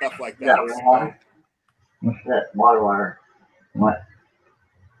 stuff like that. Yeah, what's that? Water. What?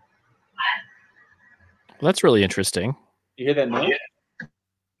 That's really interesting. You hear that noise?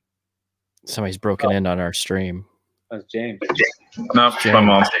 Somebody's broken in on our stream. That's James. No, my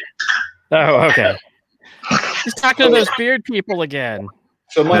mom. Oh, okay. He's talking to those beard people again.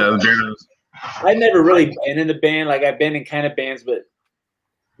 So I've never really been in the band. Like I've been in kind of bands, but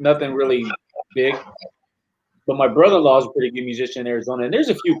nothing really big. But my brother-in-law is a pretty good musician in Arizona, and there's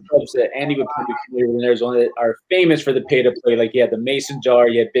a few clubs that Andy would probably be familiar with in Arizona that are famous for the pay-to-play. Like you had the Mason Jar,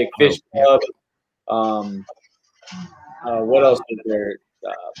 you had Big Fish Club. What else is there?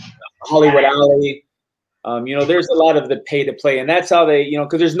 Hollywood Alley. There's a lot of the pay-to-play, and that's how they,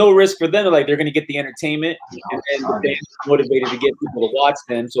 because there's no risk for them. Like they're going to get the entertainment, and then the band's motivated to get people to watch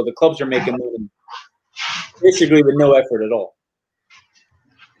them. So the clubs are making money basically with no effort at all.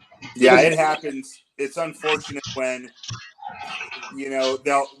 Yeah, it happens. It's unfortunate when,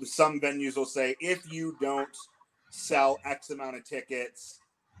 some venues will say, if you don't sell X amount of tickets,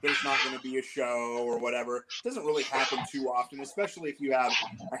 there's not going to be a show or whatever. It doesn't really happen too often, especially if you have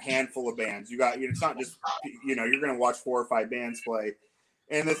a handful of bands. It's not just, you're going to watch 4 or 5 bands play.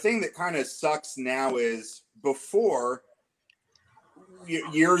 And the thing that kind of sucks now is before,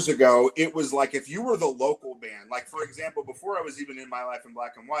 years ago, it was like if you were the local band, like for example, before I was even in My Life in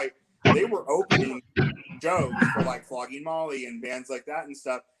Black and White, they were opening shows for like Flogging Molly and bands like that and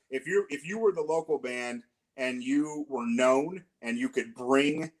stuff. If you were the local band and you were known and you could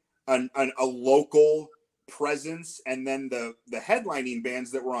bring a local presence, and then the headlining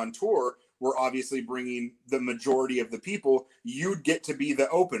bands that were on tour were obviously bringing the majority of the people, you'd get to be the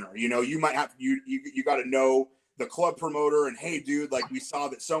opener. You might have you got to know the club promoter and, hey dude, like we saw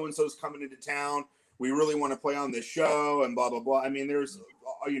that so-and-so's coming into town, we really want to play on this show and blah blah blah. I mean, there's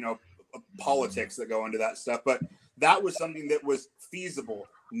politics that go into that stuff, but that was something that was feasible.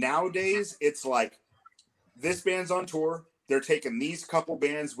 Nowadays it's like, this band's on tour, they're taking these couple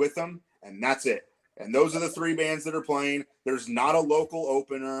bands with them, and that's it. And those are the 3 bands that are playing. There's not a local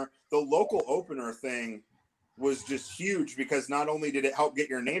opener. The local opener thing was just huge, because not only did it help get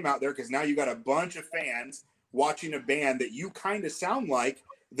your name out there, because now you got a bunch of fans watching a band that you kind of sound like,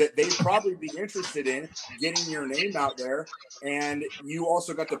 that they'd probably be interested in getting your name out there. And you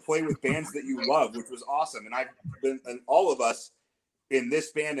also got to play with bands that you love, which was awesome. And all of us in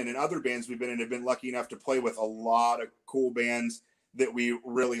this band and in other bands we've been in have been lucky enough to play with a lot of cool bands that we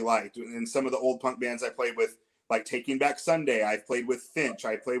really liked. And some of the old punk bands I played with, like Taking Back Sunday, I've played with Finch,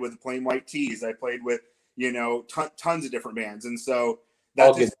 I played with the Plain White Tees, I played with, tons of different bands. And so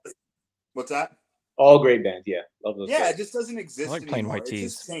that what's that? All great bands, yeah. Love those. Yeah, bands. it just doesn't exist like anymore. White Tees.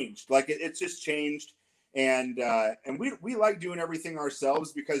 It's just changed. Like it's just changed, and we like doing everything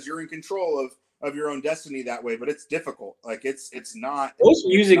ourselves because you're in control of your own destiny that way. But it's difficult. Like it's not. Most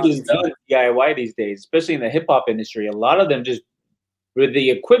music is done DIY these days, especially in the hip hop industry. A lot of them just with the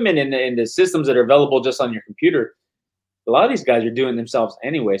equipment and the systems that are available just on your computer. A lot of these guys are doing themselves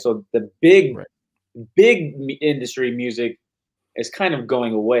anyway. So the big industry music is kind of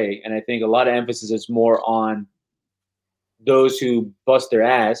going away, and I think a lot of emphasis is more on those who bust their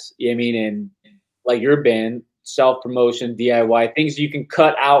ass. And like your band, self promotion, DIY things you can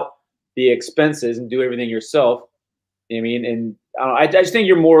cut out the expenses and do everything yourself. And I just think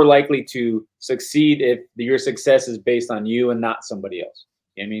you're more likely to succeed if your success is based on you and not somebody else.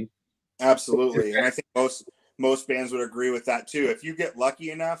 Absolutely, and I think most bands would agree with that too. If you get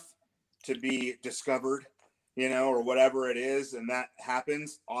lucky enough to be discovered, or whatever it is, and that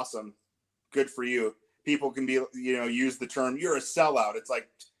happens, awesome. Good for you. People can be, use the term, you're a sellout. It's like,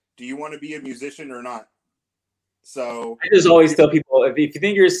 do you want to be a musician or not? So I just always tell people, if you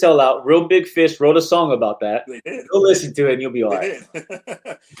think you're a sellout, Real Big Fish wrote a song about that. They did. Go listen to it and you'll be all right.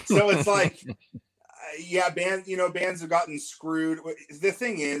 So it's like, bands have gotten screwed. The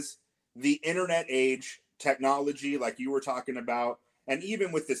thing is, the internet age, technology, like you were talking about, and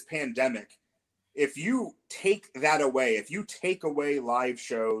even with this pandemic, if you take that away, if you take away live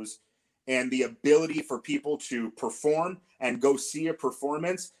shows and the ability for people to perform and go see a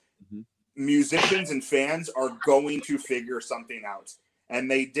performance, musicians and fans are going to figure something out. And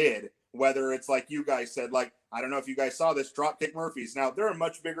they did. Whether it's like you guys said, like, I don't know if you guys saw this, Dropkick Murphys. Now, they're a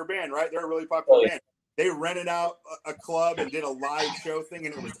much bigger band, right? They're a really popular band. They rented out a club and did a live show thing,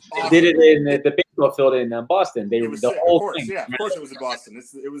 and it was awesome. They did it in the baseball field in Boston. It was the whole thing. Yeah, of course it was in Boston.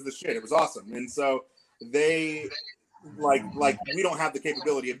 It was the shit. It was awesome. And so they like we don't have the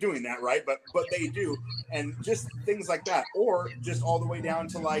capability of doing that, right? But they do, and just things like that, or just all the way down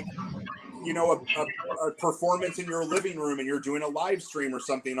to like, a performance in your living room and you're doing a live stream or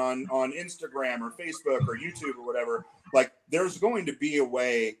something on Instagram or Facebook or YouTube or whatever. Like, there's going to be a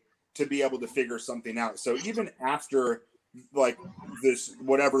way to be able to figure something out. So even after like this,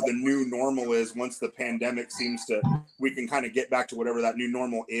 whatever the new normal is, once the pandemic we can kind of get back to whatever that new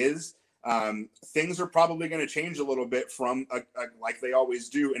normal is, things are probably going to change a little bit from like they always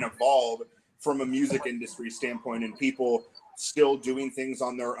do and evolve from a music industry standpoint, and people still doing things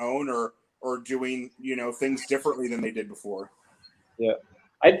on their own or doing, you know, things differently than they did before. Yeah,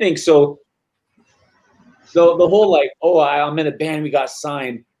 I think so. So the whole like, oh, I'm in a band, we got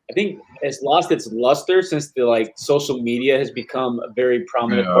signed. I think it's lost its luster since the like social media has become a very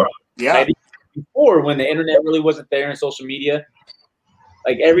prominent part. Yeah. Before, when the internet really wasn't there and social media,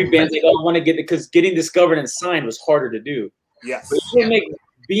 like every band's like, oh, I want to get it, because getting discovered and signed was harder to do. Yes. But if you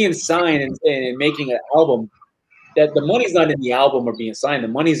being signed and making an album, that the money's not in the album or being signed. The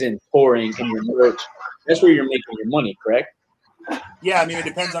money's in touring and your merch. That's where you're making your money, correct? Yeah, I mean, it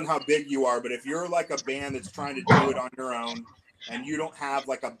depends on how big you are, but if you're like a band that's trying to do it on your own and you don't have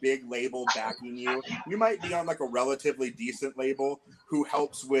like a big label backing you, you might be on like a relatively decent label who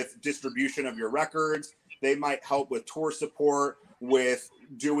helps with distribution of your records. They might help with tour support, with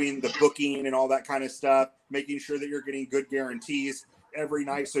doing the booking and all that kind of stuff, making sure that you're getting good guarantees every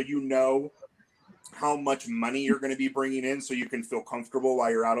night so you know how much money you're going to be bringing in so you can feel comfortable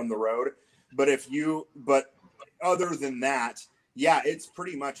while you're out on the road. But other than that, yeah, it's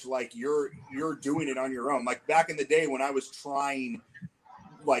pretty much like you're doing it on your own. Like back in the day when I was trying,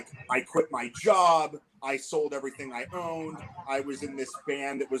 like I quit my job, I sold everything I owned. I was in this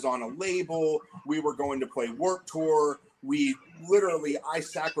band that was on a label. We were going to play Warped Tour. I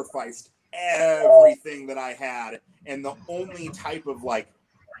sacrificed everything that I had. And the only type of like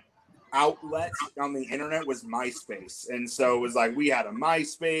outlet on the internet was MySpace. And so it was like, we had a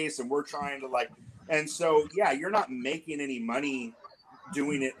MySpace and we're trying to like, and so, yeah, you're not making any money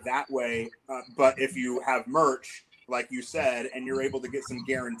doing it that way. But if you have merch, like you said, and you're able to get some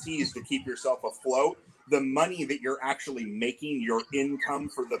guarantees to keep yourself afloat, the money that you're actually making, your income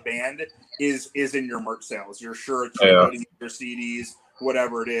for the band is in your merch sales, your shirts, your CDs,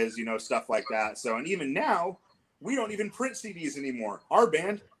 whatever it is, you know, stuff like that. So, and even now, we don't even print CDs anymore. Our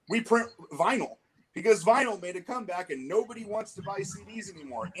band, we print vinyl. Because vinyl made a comeback and nobody wants to buy CDs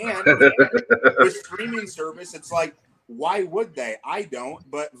anymore. And with streaming service, it's like, why would they? I don't,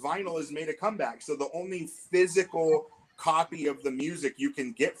 but vinyl has made a comeback. So the only physical copy of the music you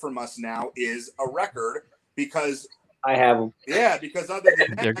can get from us now is a record, because I have them. Yeah, because other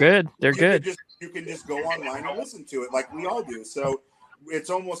than that, they're good. They're good. You can just go online and listen to it like we all do. So it's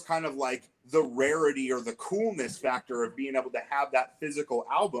almost kind of like the rarity or the coolness factor of being able to have that physical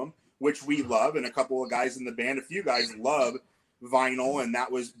album, which we love, and a couple of guys in the band, a few guys love vinyl,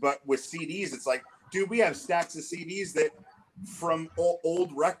 but with CDs, it's like, dude, we have stacks of CDs that from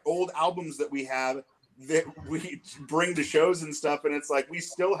old albums that we have that we bring to shows and stuff, and it's like we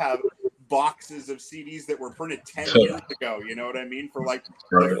still have boxes of CDs that were printed 10 years ago, you know what I mean, for like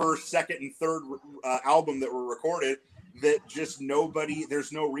the first, second, and third album that were recorded, that just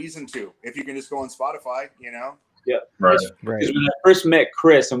there's no reason to, if you can just go on Spotify, you know. Yeah, right. Because when I first met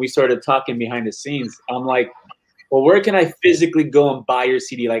Chris and we started talking behind the scenes, I'm like, well, where can I physically go and buy your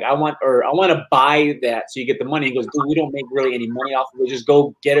CD? Like, I want to buy that so you get the money. He goes, dude, we don't make really any money off of it. Just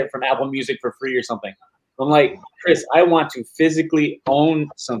go get it from Apple Music for free or something. I'm like, Chris, I want to physically own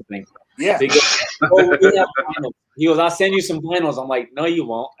something. Yeah. He goes, oh, we have vinyls. He goes, I'll send you some vinyls. I'm like, no, you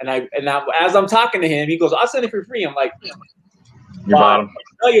won't. And as I'm talking to him, he goes, I'll send it for free. I'm like, you bought them.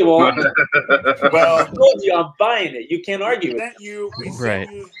 No, you won't. Well, I told you I'm buying it. You can't argue with it. We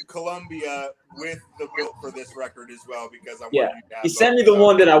sent you Columbia with the Built for This record as well, because I wanted you to have he sent me the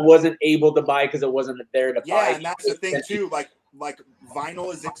one that I wasn't able to buy because it wasn't there to buy. Yeah, and that's the thing too. Like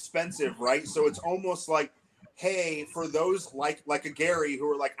vinyl is expensive, right? So it's almost like, hey, for those like a Gary who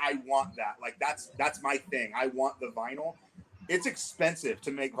are like, I want that. Like that's my thing. I want the vinyl. It's expensive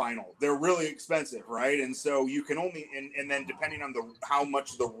to make vinyl. They're really expensive, right? And so you can only, and then depending on how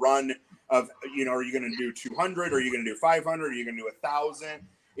much the run of, you know, are you going to do 200? Are you going to do 500? Are you going to do 1,000?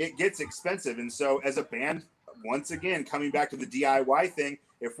 It gets expensive. And so as a band, once again, coming back to the DIY thing,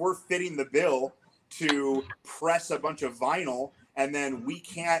 if we're fitting the bill to press a bunch of vinyl and then we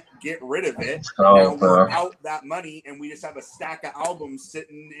can't get rid of it, now we're out that money and we just have a stack of albums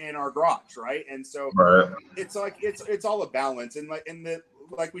sitting in our garage, right? And so it's like it's all a balance. And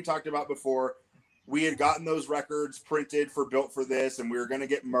like we talked about before, we had gotten those records printed for Built for This, and we were going to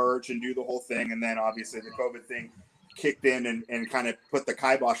get merch and do the whole thing, and then obviously the COVID thing kicked in and kind of put the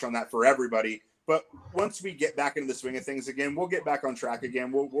kibosh on that for everybody. But once we get back into the swing of things again, we'll get back on track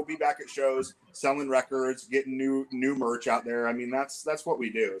again. We'll be back at shows, selling records, getting new merch out there. I mean, that's what we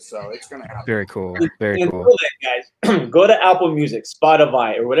do. So it's going to happen. Very cool. Very cool. Guys, go to Apple Music,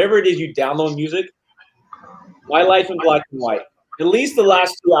 Spotify, or whatever it is you download music. My Life in Black and White. At least the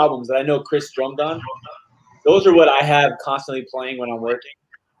last 2 albums that I know Chris drummed on, those are what I have constantly playing when I'm working.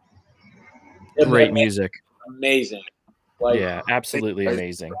 Great music. Amazing. Like, yeah, absolutely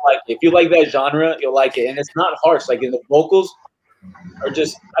amazing. Like, if you like that genre, you'll like it, and it's not harsh. Like, the vocals are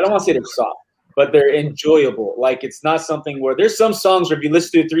just, I don't want to say they're soft, but they're enjoyable. Like, it's not something where there's some songs where if you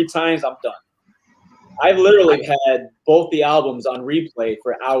listen to it 3 times, I'm done. I've literally had both the albums on replay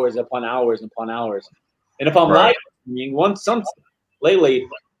for hours upon hours upon hours. And if I'm live streaming, lately,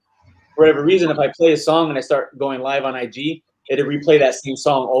 for whatever reason, if I play a song and I start going live on IG, it'll replay that same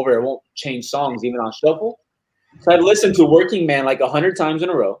song over. It won't change songs even on shuffle. So I've listened to Working Man like 100 times in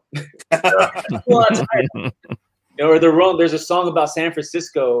a row. Or there's a song about San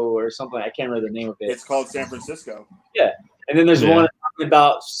Francisco or something. I can't remember the name of it. It's called San Francisco. Yeah. And then there's one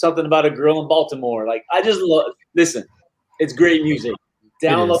about something about a girl in Baltimore. Like, I just listen. It's great music.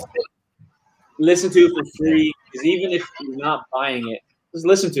 Download it. Listen to it for free. Because even if you're not buying it, just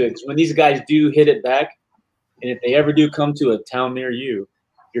listen to it. Because when these guys do hit it back, and if they ever do come to a town near you,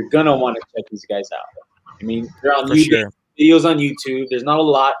 you're gonna want to check these guys out. I mean, they're on videos on YouTube. There's not a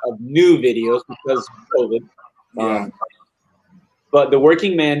lot of new videos because of COVID. But the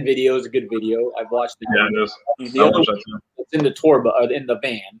Working Man video is a good video. I've watched it. Yeah, it is. It's in the tour, but in the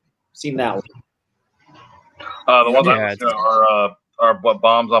van. Seen that one. The ones I listen to are what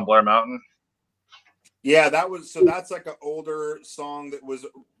Bombs on Blair Mountain. Yeah, that's like an older song that was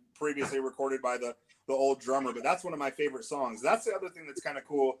previously recorded by the old drummer, but that's one of my favorite songs. That's the other thing that's kind of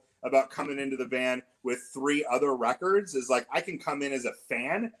cool about coming into the band with 3 other records is like I can come in as a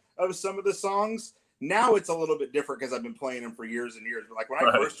fan of some of the songs. Now it's a little bit different because I've been playing them for years and years. But like when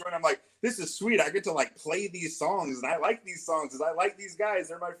I first joined, I'm like, this is sweet. I get to like play these songs, and I like these songs because I like these guys.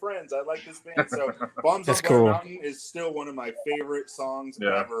 They're my friends. I like this band. So Bombs on Blair Mountain is still one of my favorite songs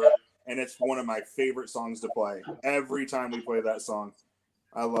ever, and it's one of my favorite songs to play every time we play that song.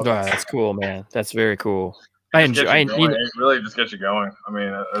 I love that. That's cool, man. That's very cool. It really just gets you going. I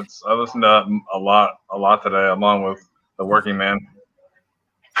mean, I listened to a lot today, along with the Working Man.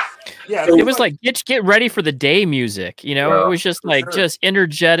 Yeah, it was like get ready for the day music. You know, it was just like just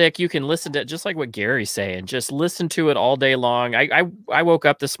energetic. You can listen to just like what Gary's saying. Just listen to it all day long. I woke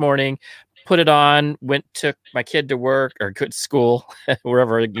up this morning, put it on, took my kid to work or school,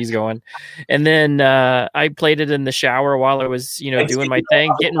 wherever he's going, and then I played it in the shower while I was doing my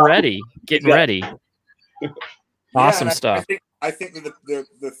thing, getting ready. Awesome stuff. I think that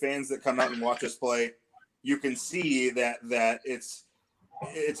the fans that come out and watch us play, you can see that it's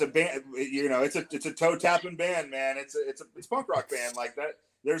a band, it's a toe tapping band, man. It's punk rock band like that.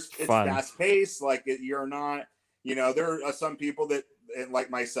 It's fast paced. Like you're not, there are some people that like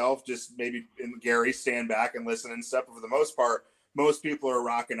myself, just maybe and Gary stand back and listen and stuff. But for the most part, most people are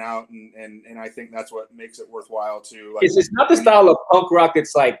rocking out, and I think that's what makes it worthwhile too. Like, it's not the style of punk rock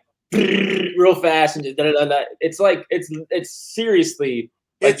that's like real fast and it's like it's seriously.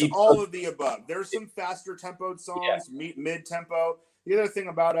 It's all of the above. There's some faster tempoed songs, mid tempo. The other thing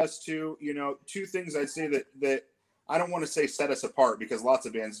about us too, 2 things I'd say that I don't want to say set us apart because lots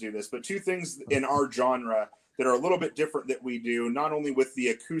of bands do this, but 2 things in our genre that are a little bit different that we do, not only with the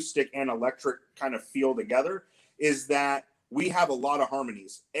acoustic and electric kind of feel together, is that we have a lot of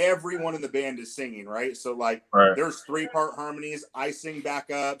harmonies. Everyone in the band is singing, right? So there's 3-part harmonies. I sing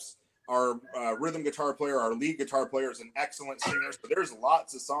backups. Our rhythm guitar player, our lead guitar player is an excellent singer. So there's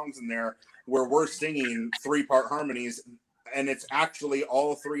lots of songs in there where we're singing 3-part harmonies. And it's actually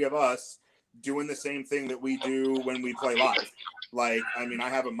all 3 of us doing the same thing that we do when we play live. Like, I mean, I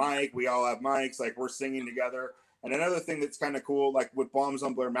have a mic. We all have mics. Like, we're singing together. And another thing that's kind of cool, like with Bombs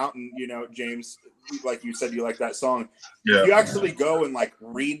on Blair Mountain, James, like you said, you like that song. Yeah. If you actually go and like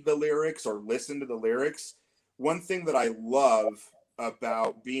read the lyrics or listen to the lyrics, one thing that I love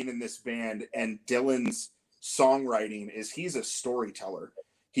about being in this band and Dylan's songwriting is he's a storyteller.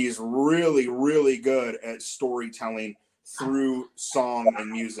 He's really, really good at storytelling through song and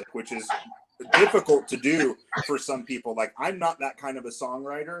music, which is difficult to do for some people. Like, I'm not that kind of a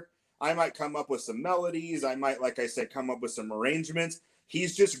songwriter. I might come up with some melodies. I might, like I said, come up with some arrangements.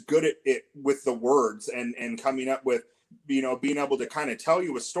 He's just good at it with the words and coming up with, being able to kind of tell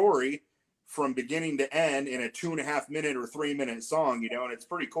you a story from beginning to end in a 2.5 minute or 3 minute song, and it's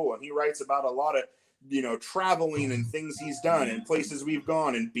pretty cool. And he writes about a lot of, traveling and things he's done and places we've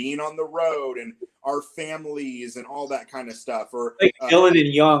gone and being on the road and our families and all that kind of stuff. Or like Dylan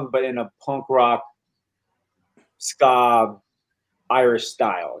and Young, but in a punk rock, ska, Irish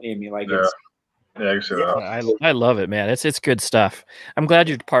style. I mean, like I love it, man. It's good stuff. I'm glad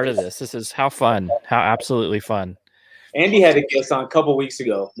you're part of this. This is how absolutely fun. Andy had a guest on a couple weeks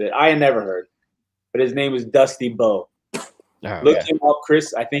ago that I had never heard, but his name was Dusty Bo. Look him up,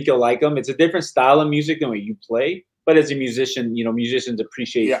 Chris. I think you'll like him. It's a different style of music than what you play, but as a musician, musicians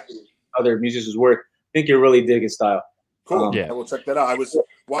appreciate other musicians' work. I think you'll really dig his style. Cool. Yeah. I will check that out. I was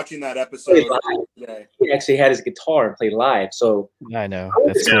watching that episode today. He actually had his guitar and played live. So I know.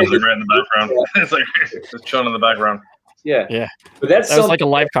 It's like right in the background. It's like it's chilling in the background. Yeah. Yeah. But that was like a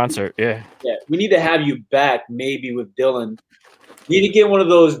live concert. Yeah. Yeah. We need to have you back maybe with Dylan. You need to get one of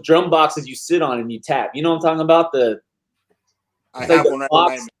those drum boxes you sit on and you tap. You know what I'm talking about? I have one right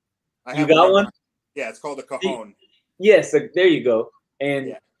behind me. You got one? Yeah, it's called a cajon. Yes, there you go.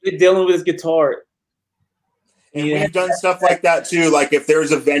 And get Dylan with his guitar. And we've done stuff like that too. Like if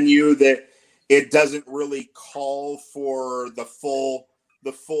there's a venue that it doesn't really call for the full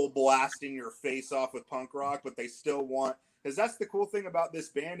blasting your face off with punk rock, but they still want, because that's the cool thing about this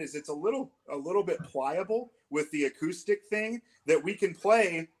band is it's a little bit pliable with the acoustic thing that we can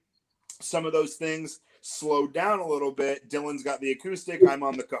play some of those things slowed down a little bit. Dylan's got the acoustic, I'm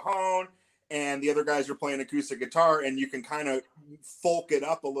on the cajon, and the other guys are playing acoustic guitar, and you can kind of folk it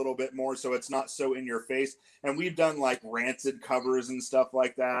up a little bit more so it's not so in your face. And we've done like Rancid covers and stuff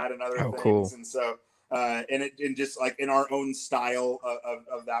like that and other things. Cool. And so and just like in our own style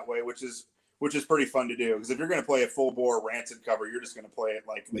of that way, which is pretty fun to do, because if you're going to play a full bore Rancid cover, you're just going to play it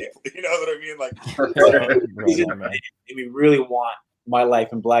like you know what I mean, like we really want My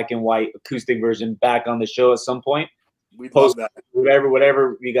Life in Black and White acoustic version back on the show at some point. We post that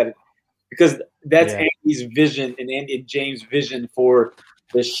whatever we got to, because that's Andy's vision and Andy and James' vision for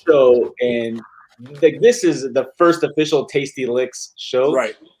the show. And like this is the first official Tasty Licks show,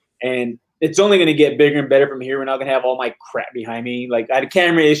 right? And it's only going to get bigger and better from here. We're not going to have all my crap behind me. Like I had a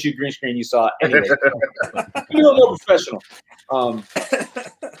camera issue, green screen. You saw it anyway. You're a little professional.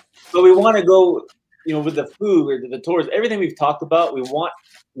 So we want to go, you know, with the food or the tours, everything we've talked about. We want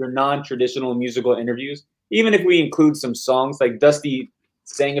your non-traditional musical interviews, even if we include some songs. Like Dusty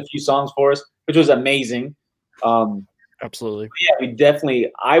sang a few songs for us, which was amazing. Absolutely. Yeah, we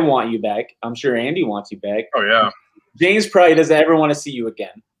definitely. I want you back. I'm sure Andy wants you back. Oh yeah. James probably doesn't ever want to see you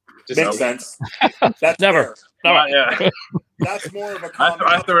again. Makes sense. That's never. No, yeah. That's more of a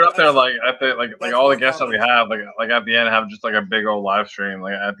I threw it up there like I think like all the guests that we have like at the end have just like a big old live stream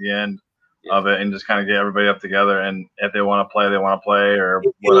like at the end of it, and just kind of get everybody up together, and if they want to play, they want to play or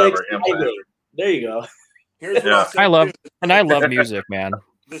whatever. There you go. Here's what I love music, man.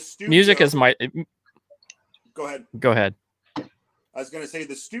 The studio, music is my. Go ahead. Go ahead. I was going to say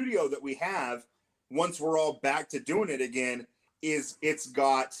the studio that we have, once we're all back to doing it again, it's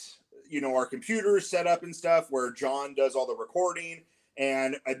got, you know, our computers set up and stuff where John does all the recording,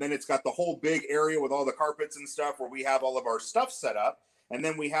 and then it's got the whole big area with all the carpets and stuff where we have all of our stuff set up, and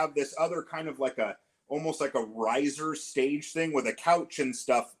then we have this other kind of like almost like a riser stage thing with a couch and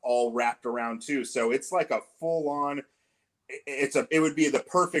stuff all wrapped around too. So it's like a full on, it would be the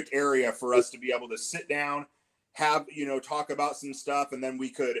perfect area for us to be able to sit down, have, you know, talk about some stuff, and then we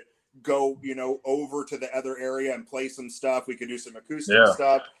could go, you know, over to the other area and play some stuff. We could do some acoustic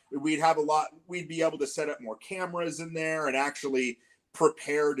stuff. We'd be able to set up more cameras in there and actually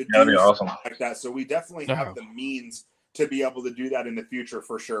prepare to do awesome. like that. So we definitely have the means to be able to do that in the future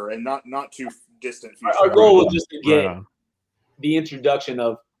for sure, and not too distant future. Our goal was just to get the introduction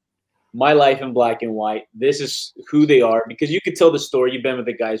of My Life in Black and White. This is who they are, because you could tell the story. You've been with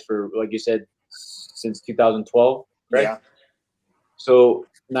the guys for, like you said, since 2012, right? Yeah. So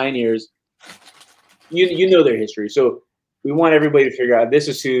 9 years. You know their history. So we want everybody to figure out this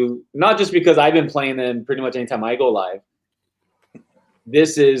is who, not just because I've been playing them pretty much anytime I go live.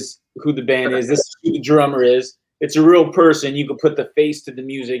 This is who the band is. This is who the drummer is. It's a real person. You can put the face to the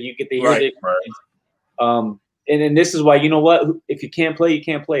music. You get the hear and then this is why, you know what? If you can't play, you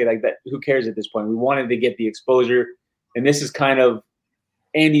can't play. Like that. Who cares at this point? We wanted to get the exposure, and this is kind of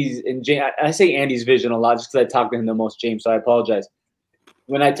Andy's and James. I say Andy's vision a lot just because I talk to him the most, James. So I apologize.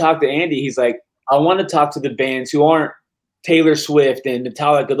 When I talk to Andy, he's like, I want to talk to the bands who aren't Taylor Swift and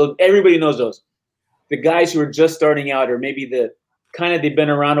Metallica. Everybody knows those. The guys who are just starting out, or maybe they've been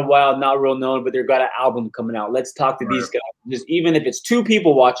around a while, not real known, but they've got an album coming out. Let's talk to these guys. Just even if it's 2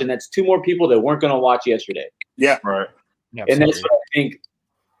 people watching, that's 2 more people that weren't going to watch yesterday. Yeah, right. And that's what I think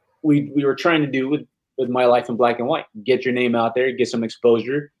we were trying to do with My Life in Black and White. Get your name out there, get some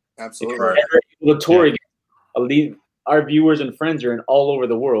exposure. Absolutely. Right. The tour again. Our viewers and friends are in all over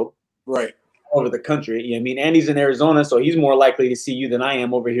the world. Right. All over the country. You know, I mean, Andy's in Arizona, so he's more likely to see you than I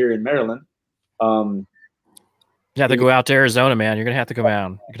am over here in Maryland. You have to go out to Arizona, man. You're gonna have to come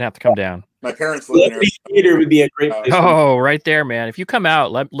down. You're gonna have to come down. My parents live in Arizona. Theater would be a great place. Oh, right there, man. If you come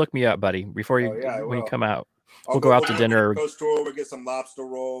out, look me up, buddy. Before you when you come out, we'll go out to dinner. Coast tour. We'll get some lobster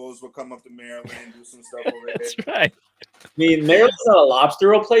rolls. We'll come up to Maryland and do some stuff over there. That's right. I mean, Maryland's not a lobster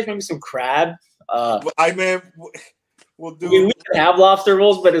roll place. Maybe some crab. I mean, we'll do. I mean, we can have lobster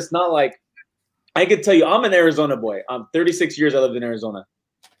rolls, but it's not like I could tell you, I'm an Arizona boy. I'm 36 years. I lived in Arizona.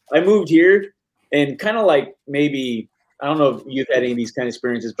 I moved here and kind of like maybe, I don't know if you've had any of these kind of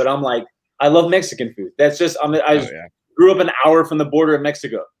experiences, but I'm like, I love Mexican food. That's just, I grew up an hour from the border of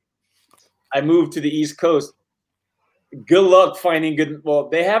Mexico. I moved to the East Coast. Good luck finding good, well,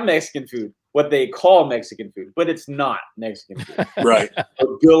 they have Mexican food, what they call Mexican food, but it's not Mexican food. Right.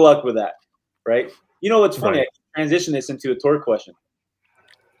 So good luck with that, right? You know what's funny? Right. I transition this into a tour question.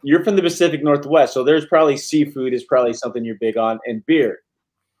 You're from the Pacific Northwest, so there's probably seafood is probably something you're big on, and beer.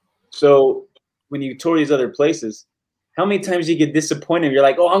 So when you tour these other places, how many times do you get disappointed? You're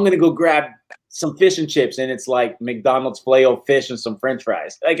like, oh, I'm going to go grab some fish and chips, and it's like McDonald's Filet-O-Fish and some French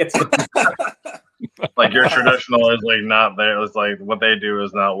fries. Like it's like your traditional is like not there. It's like what they do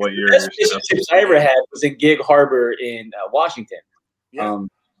is not what you're. The best fish and chips I ever had was in Gig Harbor in Washington. Yeah.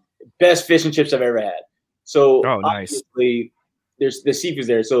 Best fish and chips I've ever had. So obviously, there's the seafood's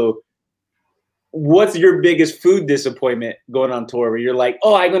there. So what's your biggest food disappointment going on tour where you're like,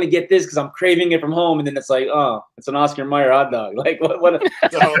 oh, I'm going to get this because I'm craving it from home. And then it's like, oh, it's an Oscar Mayer hot dog. Like what?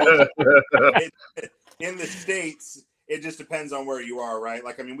 So, in the States, it just depends on where you are, right?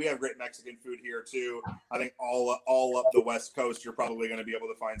 Like, I mean, we have great Mexican food here too. I think all up the West Coast, you're probably going to be able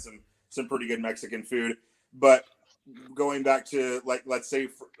to find some pretty good Mexican food. But going back to, like, let's say,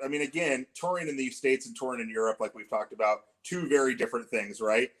 I mean, again, touring in the States and touring in Europe, like we've talked about, two very different things,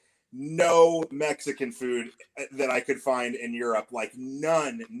 right? No Mexican food that I could find in Europe, like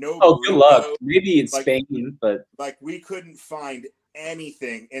none. No. Oh, good luck. Maybe in Spain, but like we couldn't find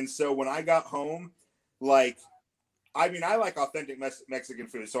anything. And so when I got home, like, I mean, I like authentic Mexican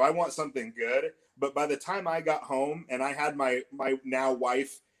food, so I want something good. But by the time I got home and I had my now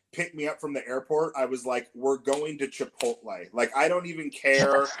wife pick me up from the airport, I was like, we're going to Chipotle. Like, I don't even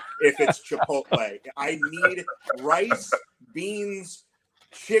care if it's Chipotle. I need rice, beans,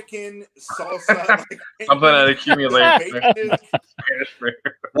 chicken, salsa, like, something that accumulates.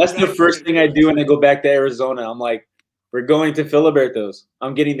 That's the first thing I do when I go back to Arizona. I'm like, we're going to Filiberto's.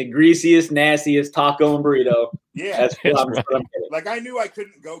 I'm getting the greasiest, nastiest taco and burrito. Yeah, that's what I'm getting. Like, I knew I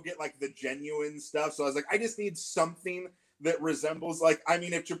couldn't go get like the genuine stuff, so I was like, I just need something that resembles, like, I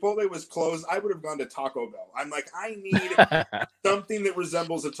mean, if Chipotle was closed, I would have gone to Taco Bell. I'm like, I need something that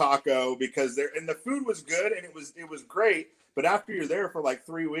resembles a taco because and the food was good and it was great. But after you're there for like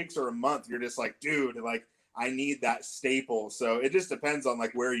 3 weeks or a month, you're just like, dude, like, I need that staple. So it just depends on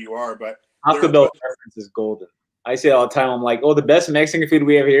like where you are. But Taco Bell reference is golden. I say all the time, I'm like, oh, the best Mexican food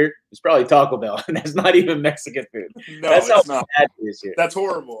we have here is probably Taco Bell. And that's not even Mexican food. No, that's it's not. Bad it is here. That's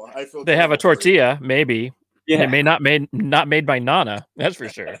horrible. I feel they have a tortilla, maybe. Yeah. It may not made by Nana. That's for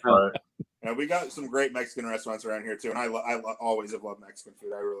sure. Right. Yeah, we got some great Mexican restaurants around here too, and I always have loved Mexican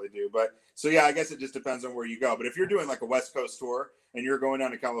food. I really do. But so yeah, I guess it just depends on where you go. But if you're doing like a West Coast tour and you're going down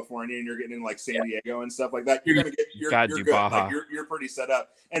to California and you're getting in like San Diego and stuff like that, you're gonna get you're good. Like, you're pretty set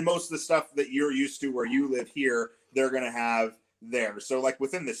up. And most of the stuff that you're used to where you live here, they're gonna have there. So like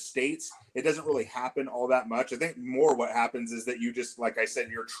within the States, it doesn't really happen all that much. I think more what happens is that you just, like I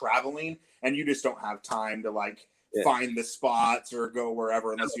said, you're traveling and you just don't have time to like find the spots or go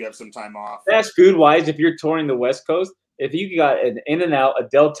wherever unless you have some time off. Fast food wise, if you're touring the West Coast, if you got an In-N-Out, a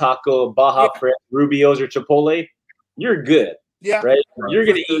Del Taco, Baja Fresh, Rubio's, or Chipotle, you're good. Yeah. Right? You're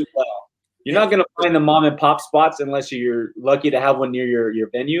gonna eat well. You're not gonna find the mom and pop spots unless you're lucky to have one near your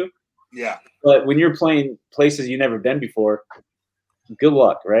venue. Yeah. But when you're playing places you've never been before, good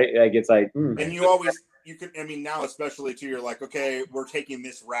luck, right? Like it's like and you could, I mean, now especially too, you're like, okay, we're taking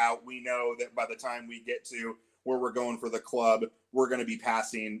this route. We know that by the time we get to where we're going for the club, we're going to be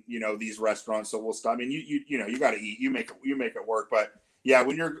passing, these restaurants. So we'll stop. I mean, you got to eat. You make it work. But yeah,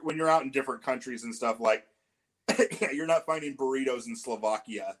 when you're out in different countries and stuff, like you're not finding burritos in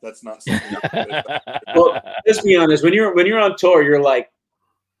Slovakia. That's not something. Well, let's be honest. When you're on tour, you're like,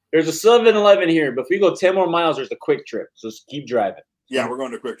 there's a 7-Eleven here, but if we go 10 more miles, there's a Quick Trip. So just keep driving. Yeah, we're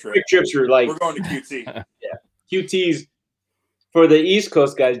going to Quick Trip. Quick Trips are like, we're going to QT. Yeah, QT's for the East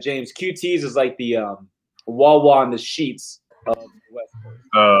Coast guys. James, QT's is like the Wawa on the sheets of the West Coast.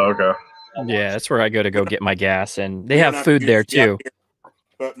 Oh, okay. Yeah, that's where I go get my gas, and they have food there too.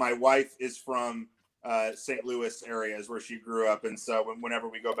 But my wife is from St. Louis area, is where she grew up, and so whenever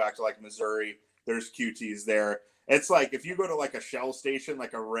we go back to like Missouri, there's QT's there. It's like if you go to like a Shell station,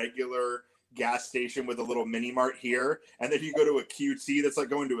 like a regular gas station with a little mini mart here, and then you go to a QT, that's like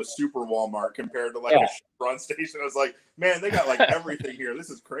going to a super Walmart compared to like a Chevron station. I was like, man, they got like everything here. This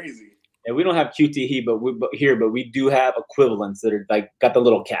is crazy. And we don't have QT here, but we do have equivalents that are like got the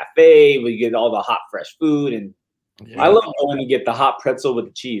little cafe. We get all the hot fresh food, and I love going to get the hot pretzel with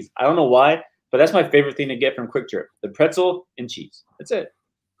the cheese. I don't know why, but that's my favorite thing to get from Quick Trip: the pretzel and cheese. That's it.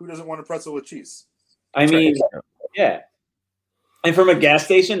 Who doesn't want a pretzel with cheese? I mean, yeah. And from a gas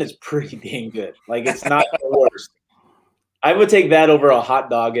station, it's pretty dang good. Like, it's not the worst. I would take that over a hot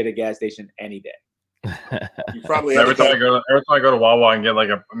dog at a gas station any day. You probably every time I go to Wawa and get like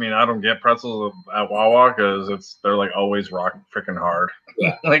I don't get pretzels at Wawa because they're like always rock freaking hard.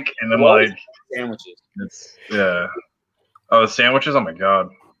 Yeah. Like, and then like sandwiches. Oh, the sandwiches! Oh my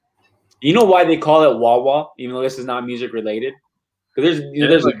god. You know why they call it Wawa, even though this is not music related? Because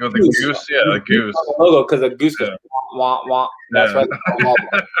there's like, the goose, a goose logo, because the goose goes wah wah. That's why.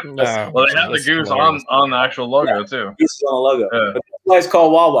 No, well, they have the goose on the actual logo too. Goose is on the logo. But that's why it's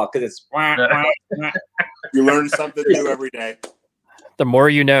called Wawa, because it's. Wah, wah, wah. You learn something new every day. The more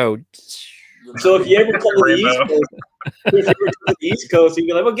you know. So if you ever come to the East Coast, you can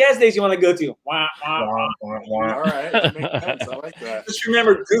be like, "What gas station you want to go to?" Wah, wah, wah. All right, that makes sense. I like that. Just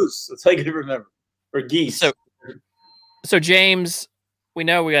remember goose. That's all you can remember. Or geese. So James, we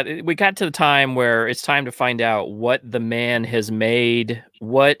know we got to the time where it's time to find out what the man has made.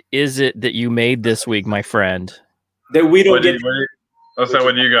 What is it that you made this week, my friend? That we don't get.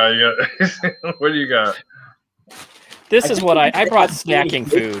 What do you got? What do you got? This is what I brought snacking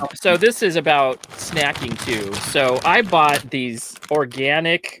food. So this is about snacking too. So I bought these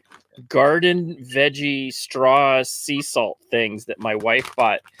organic garden veggie straw sea salt things that my wife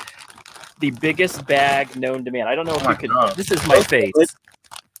bought. The biggest bag known to man. I don't know if you could. God. This is my face.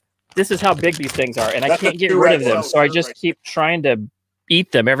 This is how big these things are, and I can't get rid of them. So I just keep trying to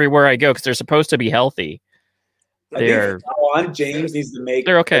eat them everywhere I go because they're supposed to be healthy. They're on. James needs to make.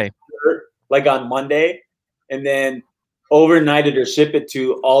 They're okay. Like on Monday, and then overnight it or ship it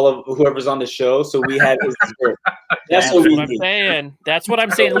to all of whoever's on the show. So we have his dessert. That's what I'm saying. That's what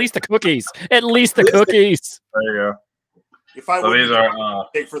I'm saying. At least the cookies. At least the cookies. There you go. If I so these are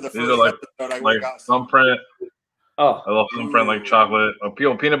for the these are like thumbprint. Oh, I love thumbprint like chocolate,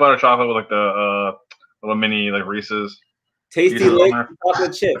 peanut butter chocolate with like the little mini like Reese's. Tasty Lick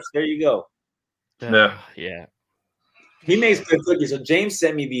chocolate chips. There you go. Yeah. He makes good cookies. So James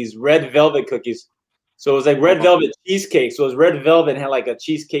sent me these red velvet cookies. So it was like red velvet cheesecake. So it was red velvet and had like a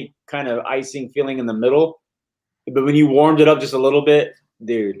cheesecake kind of icing feeling in the middle. But when you warmed it up just a little bit,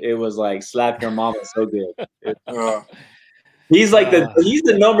 dude, it was like slap your mama so good. He's like he's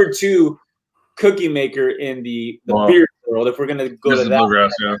the number 2 cookie maker in the beer world. If we're gonna go to that,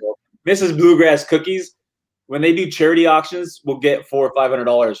 Bluegrass, Mrs. Bluegrass cookies. When they do charity auctions, we'll get $400 or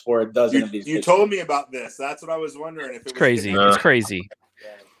 $500 for a dozen of these. You told me about this. That's what I was wondering. If it was crazy. It's crazy.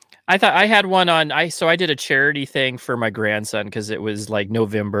 I thought I had one on. So I did a charity thing for my grandson because it was like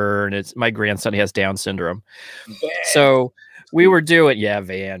November, and it's my grandson. He has Down syndrome, so. We were doing,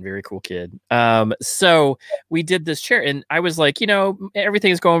 Van, very cool kid. So we did this chair, and I was like,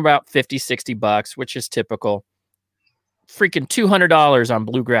 everything's going about $50-$60, which is typical. Freaking $200 on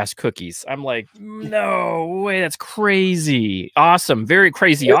Bluegrass cookies. I'm like, no way, that's crazy. Awesome, very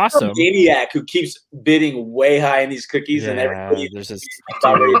crazy, awesome. Maniac who keeps bidding way high in these cookies, and everybody.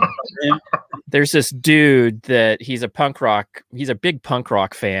 There's this dude that he's a big punk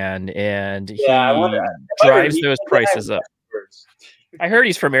rock fan, and he drives those prices up. I heard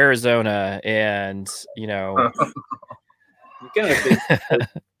he's from Arizona, and kind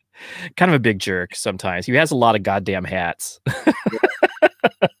of a big jerk sometimes. He has a lot of goddamn hats. I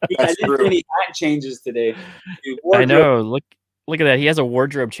didn't see any hat changes today. I know. Look at that. He has a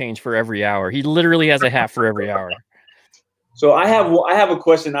wardrobe change for every hour. He literally has a hat for every hour. So I have a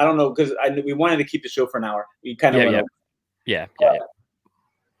question. I don't know because we wanted to keep the show for an hour. We kind of yeah.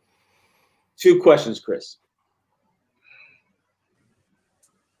 2 questions, Chris.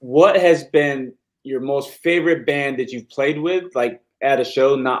 What has been your most favorite band that you've played with, like at a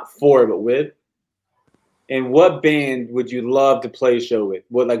show, not for, but with? And what band would you love to play a show with?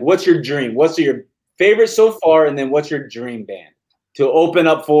 What's your dream? What's your favorite so far? And then what's your dream band to open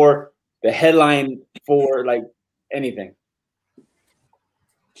up for, the headline for, like anything?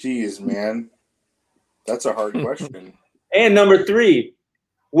 Jeez, man. That's a hard question. And number 3,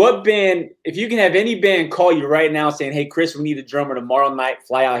 what band, if you can have any band call you right now saying, hey, Chris, we need a drummer tomorrow night,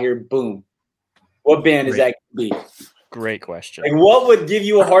 fly out here, boom. What band is that going to be? Great question. Like, what would give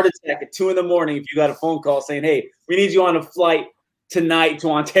you a heart attack at 2 a.m. if you got a phone call saying, hey, we need you on a flight tonight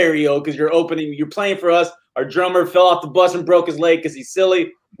to Ontario because you're playing for us. Our drummer fell off the bus and broke his leg because he's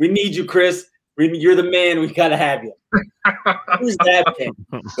silly. We need you, Chris. You're the man. We got to have you. Who's that band?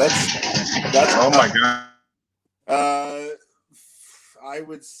 That's oh, my God. I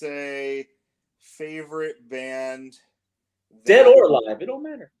would say favorite band. Dead or alive. It don't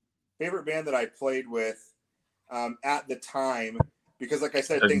matter. Favorite band that I played with at the time, because like I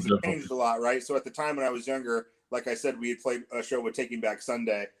said, things have changed a lot, right? So at the time when I was younger, like I said, we had played a show with Taking Back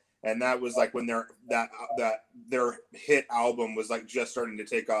Sunday, and that was like when their hit album was like just starting to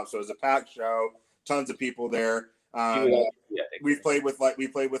take off. So it was a packed show, tons of people there. We played with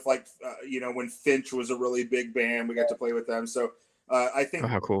when Finch was a really big band, we got to play with them. So I think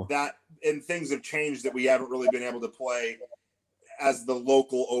cool. that, and things have changed that we haven't really been able to play as the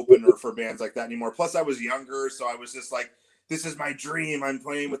local opener for bands like that anymore. Plus I was younger, so I was just like, this is my dream. I'm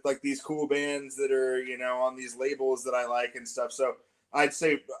playing with like these cool bands that are, on these labels that I like and stuff. So I'd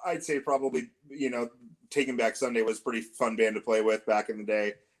say probably, Taking Back Sunday was a pretty fun band to play with back in the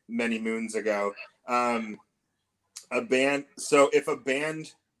day, many moons ago. A band. So if a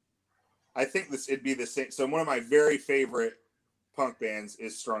band, I think it'd be the same. So one of my very favorite punk bands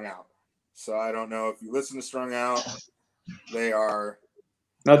is Strung Out. So I don't know if you listen to Strung Out. They are.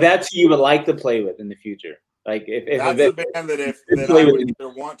 Now that's who you would like to play with in the future. Like if that's a band that I would either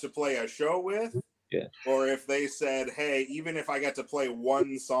want to play a show with, or if they said, hey, even if I got to play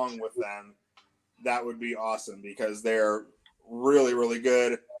one song with them, that would be awesome because they're really, really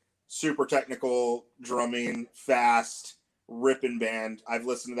good, super technical drumming, fast, ripping band. I've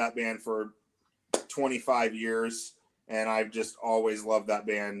listened to that band for 25 years, and I've just always loved that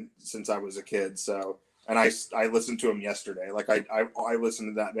band since I was a kid. So, and I listened to them yesterday. Like I listen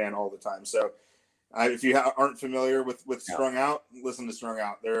to that band all the time. So. If you aren't familiar with Strung Out, listen to Strung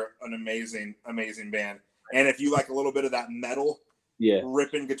Out. They're an amazing, amazing band. And if you like a little bit of that metal,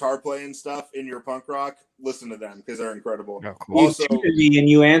 ripping guitar playing stuff in your punk rock, listen to them because they're incredible. Oh, cool. Also, and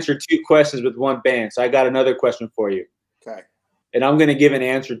you answered 2 questions with one band. So I got another question for you. Okay. And I'm going to give an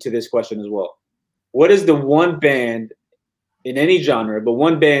answer to this question as well. What is the one band in any genre, but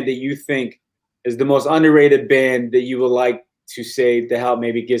one band that you think is the most underrated band that you would like to say to help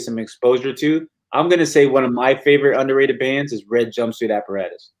maybe get some exposure to? I'm going to say one of my favorite underrated bands is Red Jumpsuit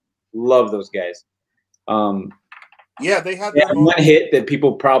Apparatus. Love those guys. They had one hit that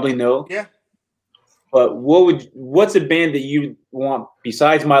people probably know. Yeah. But what's a band that you want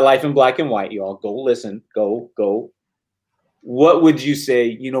besides My Life in Black and White? Y'all go listen, go. What would you say?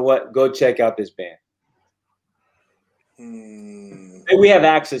 You know what? Go check out this band. That we have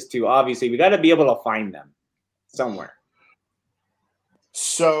access to. Obviously, we got to be able to find them somewhere.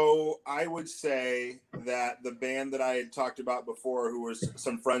 So I would say that the band that I had talked about before, who was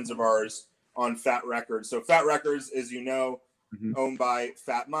some friends of ours on Fat Records. So Fat Records, as you know, owned by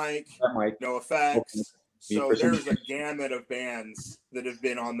Fat Mike, NoFX. Okay. So there's a gamut of bands that have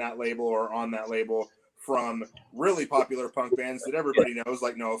been on that label or on that label, from really popular punk bands that everybody knows,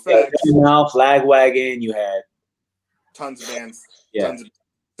 like NoFX. Now Flagwagon, you had tons of bands. Yeah.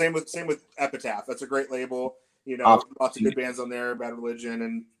 Same with Epitaph. That's a great label. Lots of good bands on there, Bad Religion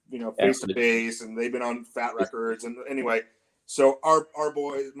and, Face to Face, and they've been on Fat Records. And anyway, so our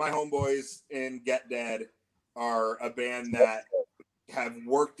boys, my homeboys in Get Dead, are a band that have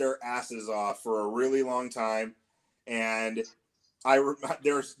worked their asses off for a really long time. And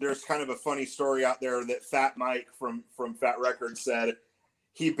there's kind of a funny story out there that Fat Mike from Fat Records said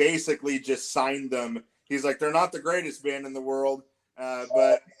he basically just signed them. He's like, they're not the greatest band in the world,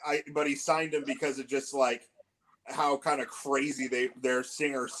 but he signed them because of just like how kind of crazy their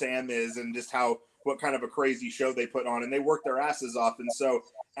singer Sam is, and just what kind of a crazy show they put on, and they work their asses off. And so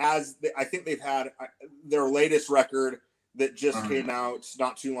I think they've had their latest record that just came out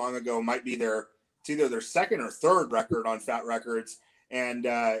not too long ago, might be it's either their second or third record on Fat Records. And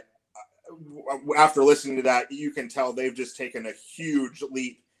after listening to that, you can tell they've just taken a huge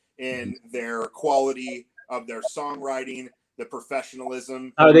leap in their quality of their songwriting, the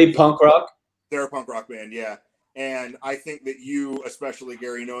professionalism. Are they punk rock? They're a punk rock band, yeah. And I think that you, especially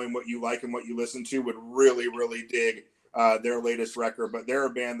Gary, knowing what you like and what you listen to, would really, really dig their latest record. But they're a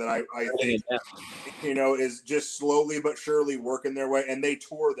band that I think, is just slowly but surely working their way. And they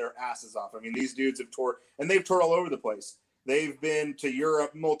tour their asses off. I mean, these dudes have toured, and they've toured all over the place. They've been to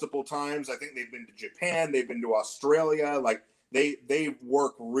Europe multiple times. I think they've been to Japan. They've been to Australia. Like they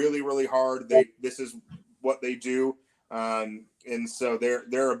work really, really hard. This is what they do. And so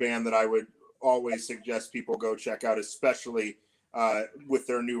they're a band that I would always suggest people go check out, especially with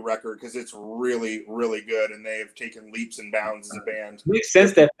their new record, because it's really, really good, and they have taken leaps and bounds as a band. It makes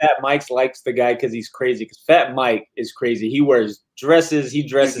sense that Fat Mike likes the guy because he's crazy, because Fat Mike is crazy. He wears dresses. He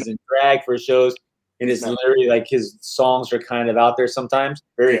dresses in drag for shows, and it's literally like his songs are kind of out there sometimes,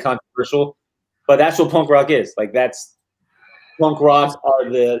 very controversial. But that's what punk rock is. Like punk rock are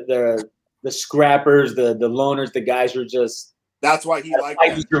the scrappers, the loners, the guys who are just. That's why he liked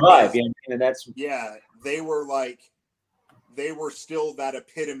to survive. And that's they were still that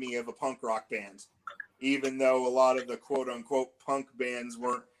epitome of a punk rock band, even though a lot of the quote unquote punk bands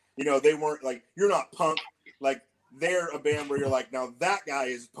weren't. They weren't like, you're not punk, like they're a band where you're like, now that guy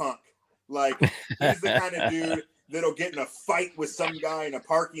is punk. Like he's the kind of dude that'll get in a fight with some guy in a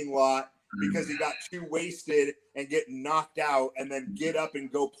parking lot because he got too wasted and get knocked out and then get up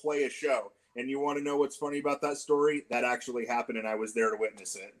and go play a show. And you want to know what's funny about that story? That actually happened, and I was there to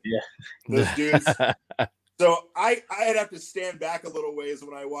witness it. Yeah. Those dudes. So I'd have to stand back a little ways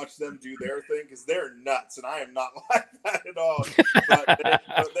when I watch them do their thing because they're nuts, and I am not like that at all. But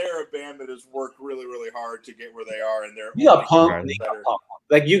they're a band that has worked really, really hard to get where they are, and they're you got punk, and you got punk.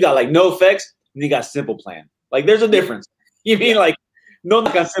 Like you got like No Effects, and you got Simple Plan. Like there's a difference. You mean like no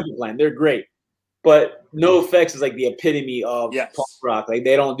knock on Simple Plan? They're great. But No Effects is like the epitome of punk rock. Like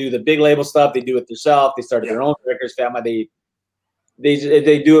they don't do the big label stuff; they do it themselves. They started their own records.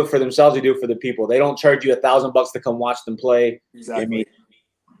 They do it for themselves. They do it for the people. They don't charge you $1,000 to come watch them play. Exactly.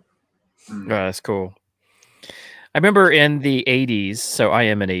 Oh, that's cool. I remember in the 80s, so I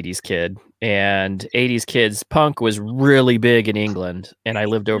am an 80s kid, and 80s kids, punk was really big in England, and I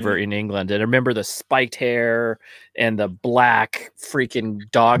lived over in England, and I remember the spiked hair and the black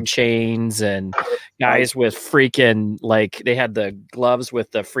freaking dog chains and guys with freaking, like, they had the gloves with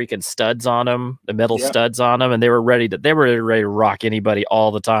the freaking studs on them, the metal studs on them, and they were ready to rock anybody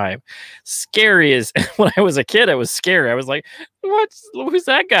all the time. Scary as, when I was a kid, I was scary. I was like, who's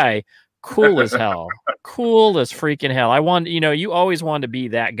that guy? Cool as hell. Cool as freaking hell. You always want to be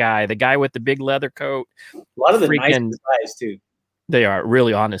that guy, the guy with the big leather coat. A lot of the nice guys too. They are,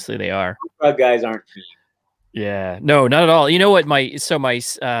 really, honestly, they are. Guys aren't mean. Yeah, no, not at all. You know what? My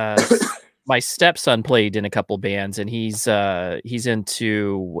stepson played in a couple bands, and he's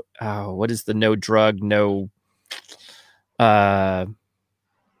into what is the no drug, no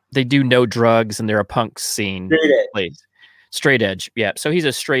they do no drugs, and they're a punk scene place. Straight edge. Yeah. So he's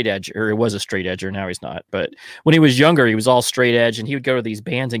a straight edge, or he was a straight edger. Now he's not. But when he was younger, he was all straight edge, and he would go to these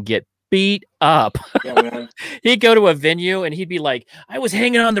bands and get beat up. Yeah, man. He'd go to a venue and he'd be like, I was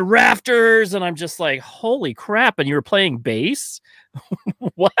hanging on the rafters. And I'm just like, holy crap. And you were playing bass?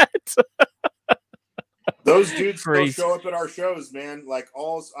 What? Those dudes still show up at our shows, man. Like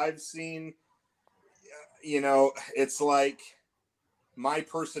all I've seen, it's like my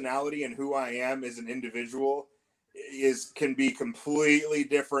personality and who I am as an individual can be completely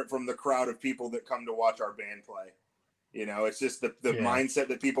different from the crowd of people that come to watch our band play. It's just the mindset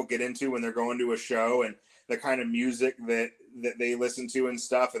that people get into when they're going to a show and the kind of music that they listen to and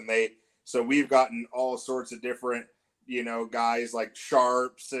stuff. And so we've gotten all sorts of different, guys like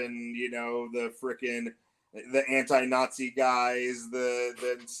Sharps and, the anti-Nazi guys,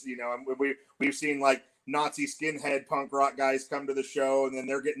 we've seen like Nazi skinhead punk rock guys come to the show, and then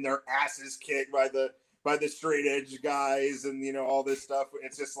they're getting their asses kicked by the straight edge guys and, all this stuff.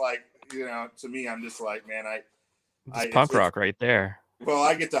 It's just like, to me, I'm just like, man, it's punk rock right there. Well,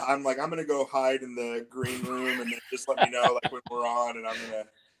 I'm going to go hide in the green room and then just let me know like when we're on, and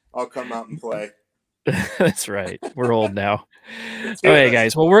I'll come out and play. That's right. We're old now. Okay,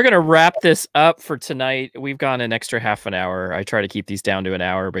 guys. Well, we're going to wrap this up for tonight. We've gone an extra half an hour. I try to keep these down to an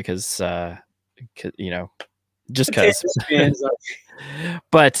hour because, just because.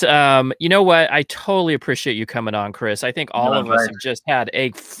 But you know what? I totally appreciate you coming on, Chris. I think all of us have just had a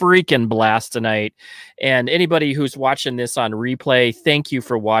freaking blast tonight. And anybody who's watching this on replay, thank you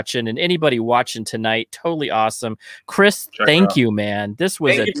for watching. And anybody watching tonight, totally awesome. Chris, thank you, man. This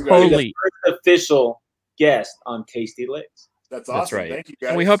was totally first official guest on Tasty Licks. That's awesome. That's right. Thank you, guys.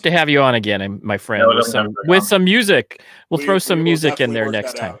 And we hope to have you on again, my friend, with some music. We'll throw some music in there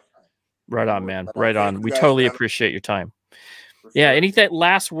next time. Right on, man. Right on. We totally appreciate your time. Yeah. Any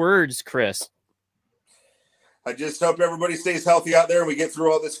last words, Chris? I just hope everybody stays healthy out there and we get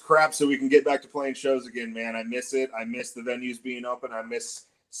through all this crap so we can get back to playing shows again, man. I miss it. I miss the venues being open. I miss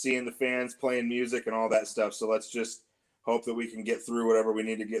seeing the fans playing music and all that stuff. So let's just hope that we can get through whatever we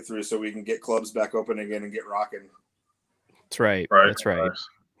need to get through so we can get clubs back open again and get rocking. That's right. That's right.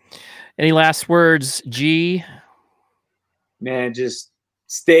 Any last words, G? Man, just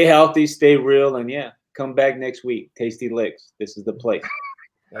stay healthy, stay real, and come back next week. Tasty Licks. This is the place.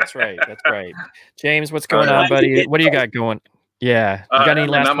 That's right. That's right. James, what's going on, buddy? What do you got going? Yeah. You got any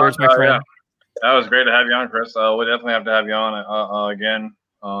last words, my friend? That was great to have you on, Chris. We'll definitely have to have you on again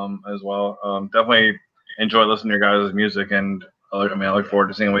as well. Definitely enjoy listening to your guys' music, and I look forward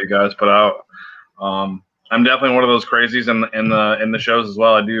to seeing what you guys put out. I'm definitely one of those crazies in the shows as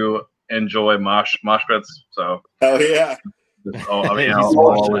well. I do enjoy mosh pits. So hell yeah.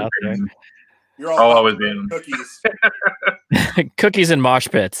 You're all always being cookies. Cookies and mosh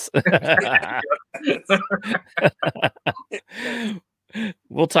pits.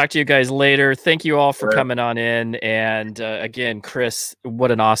 We'll talk to you guys later. Thank you all for coming on in. And again, Chris, what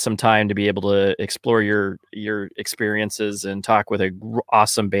an awesome time to be able to explore your experiences and talk with a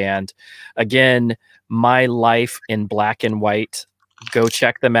awesome band. Again, My Life in Black and White. Go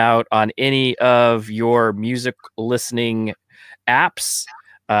check them out on any of your music listening apps.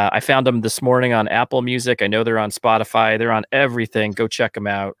 I found them this morning on Apple Music. I know they're on Spotify. They're on everything. Go check them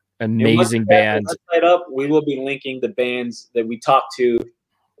out. Amazing band. Up, we will be linking the bands that we talked to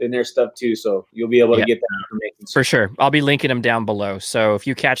in their stuff too, so you'll be able to get that information for sure. I'll be linking them down below. So if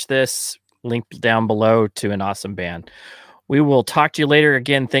you catch this, link down below to an awesome band. We will talk to you later.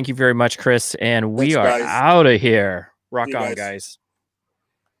 Again, thank you very much, Chris, and we are out of here. Rock on, guys.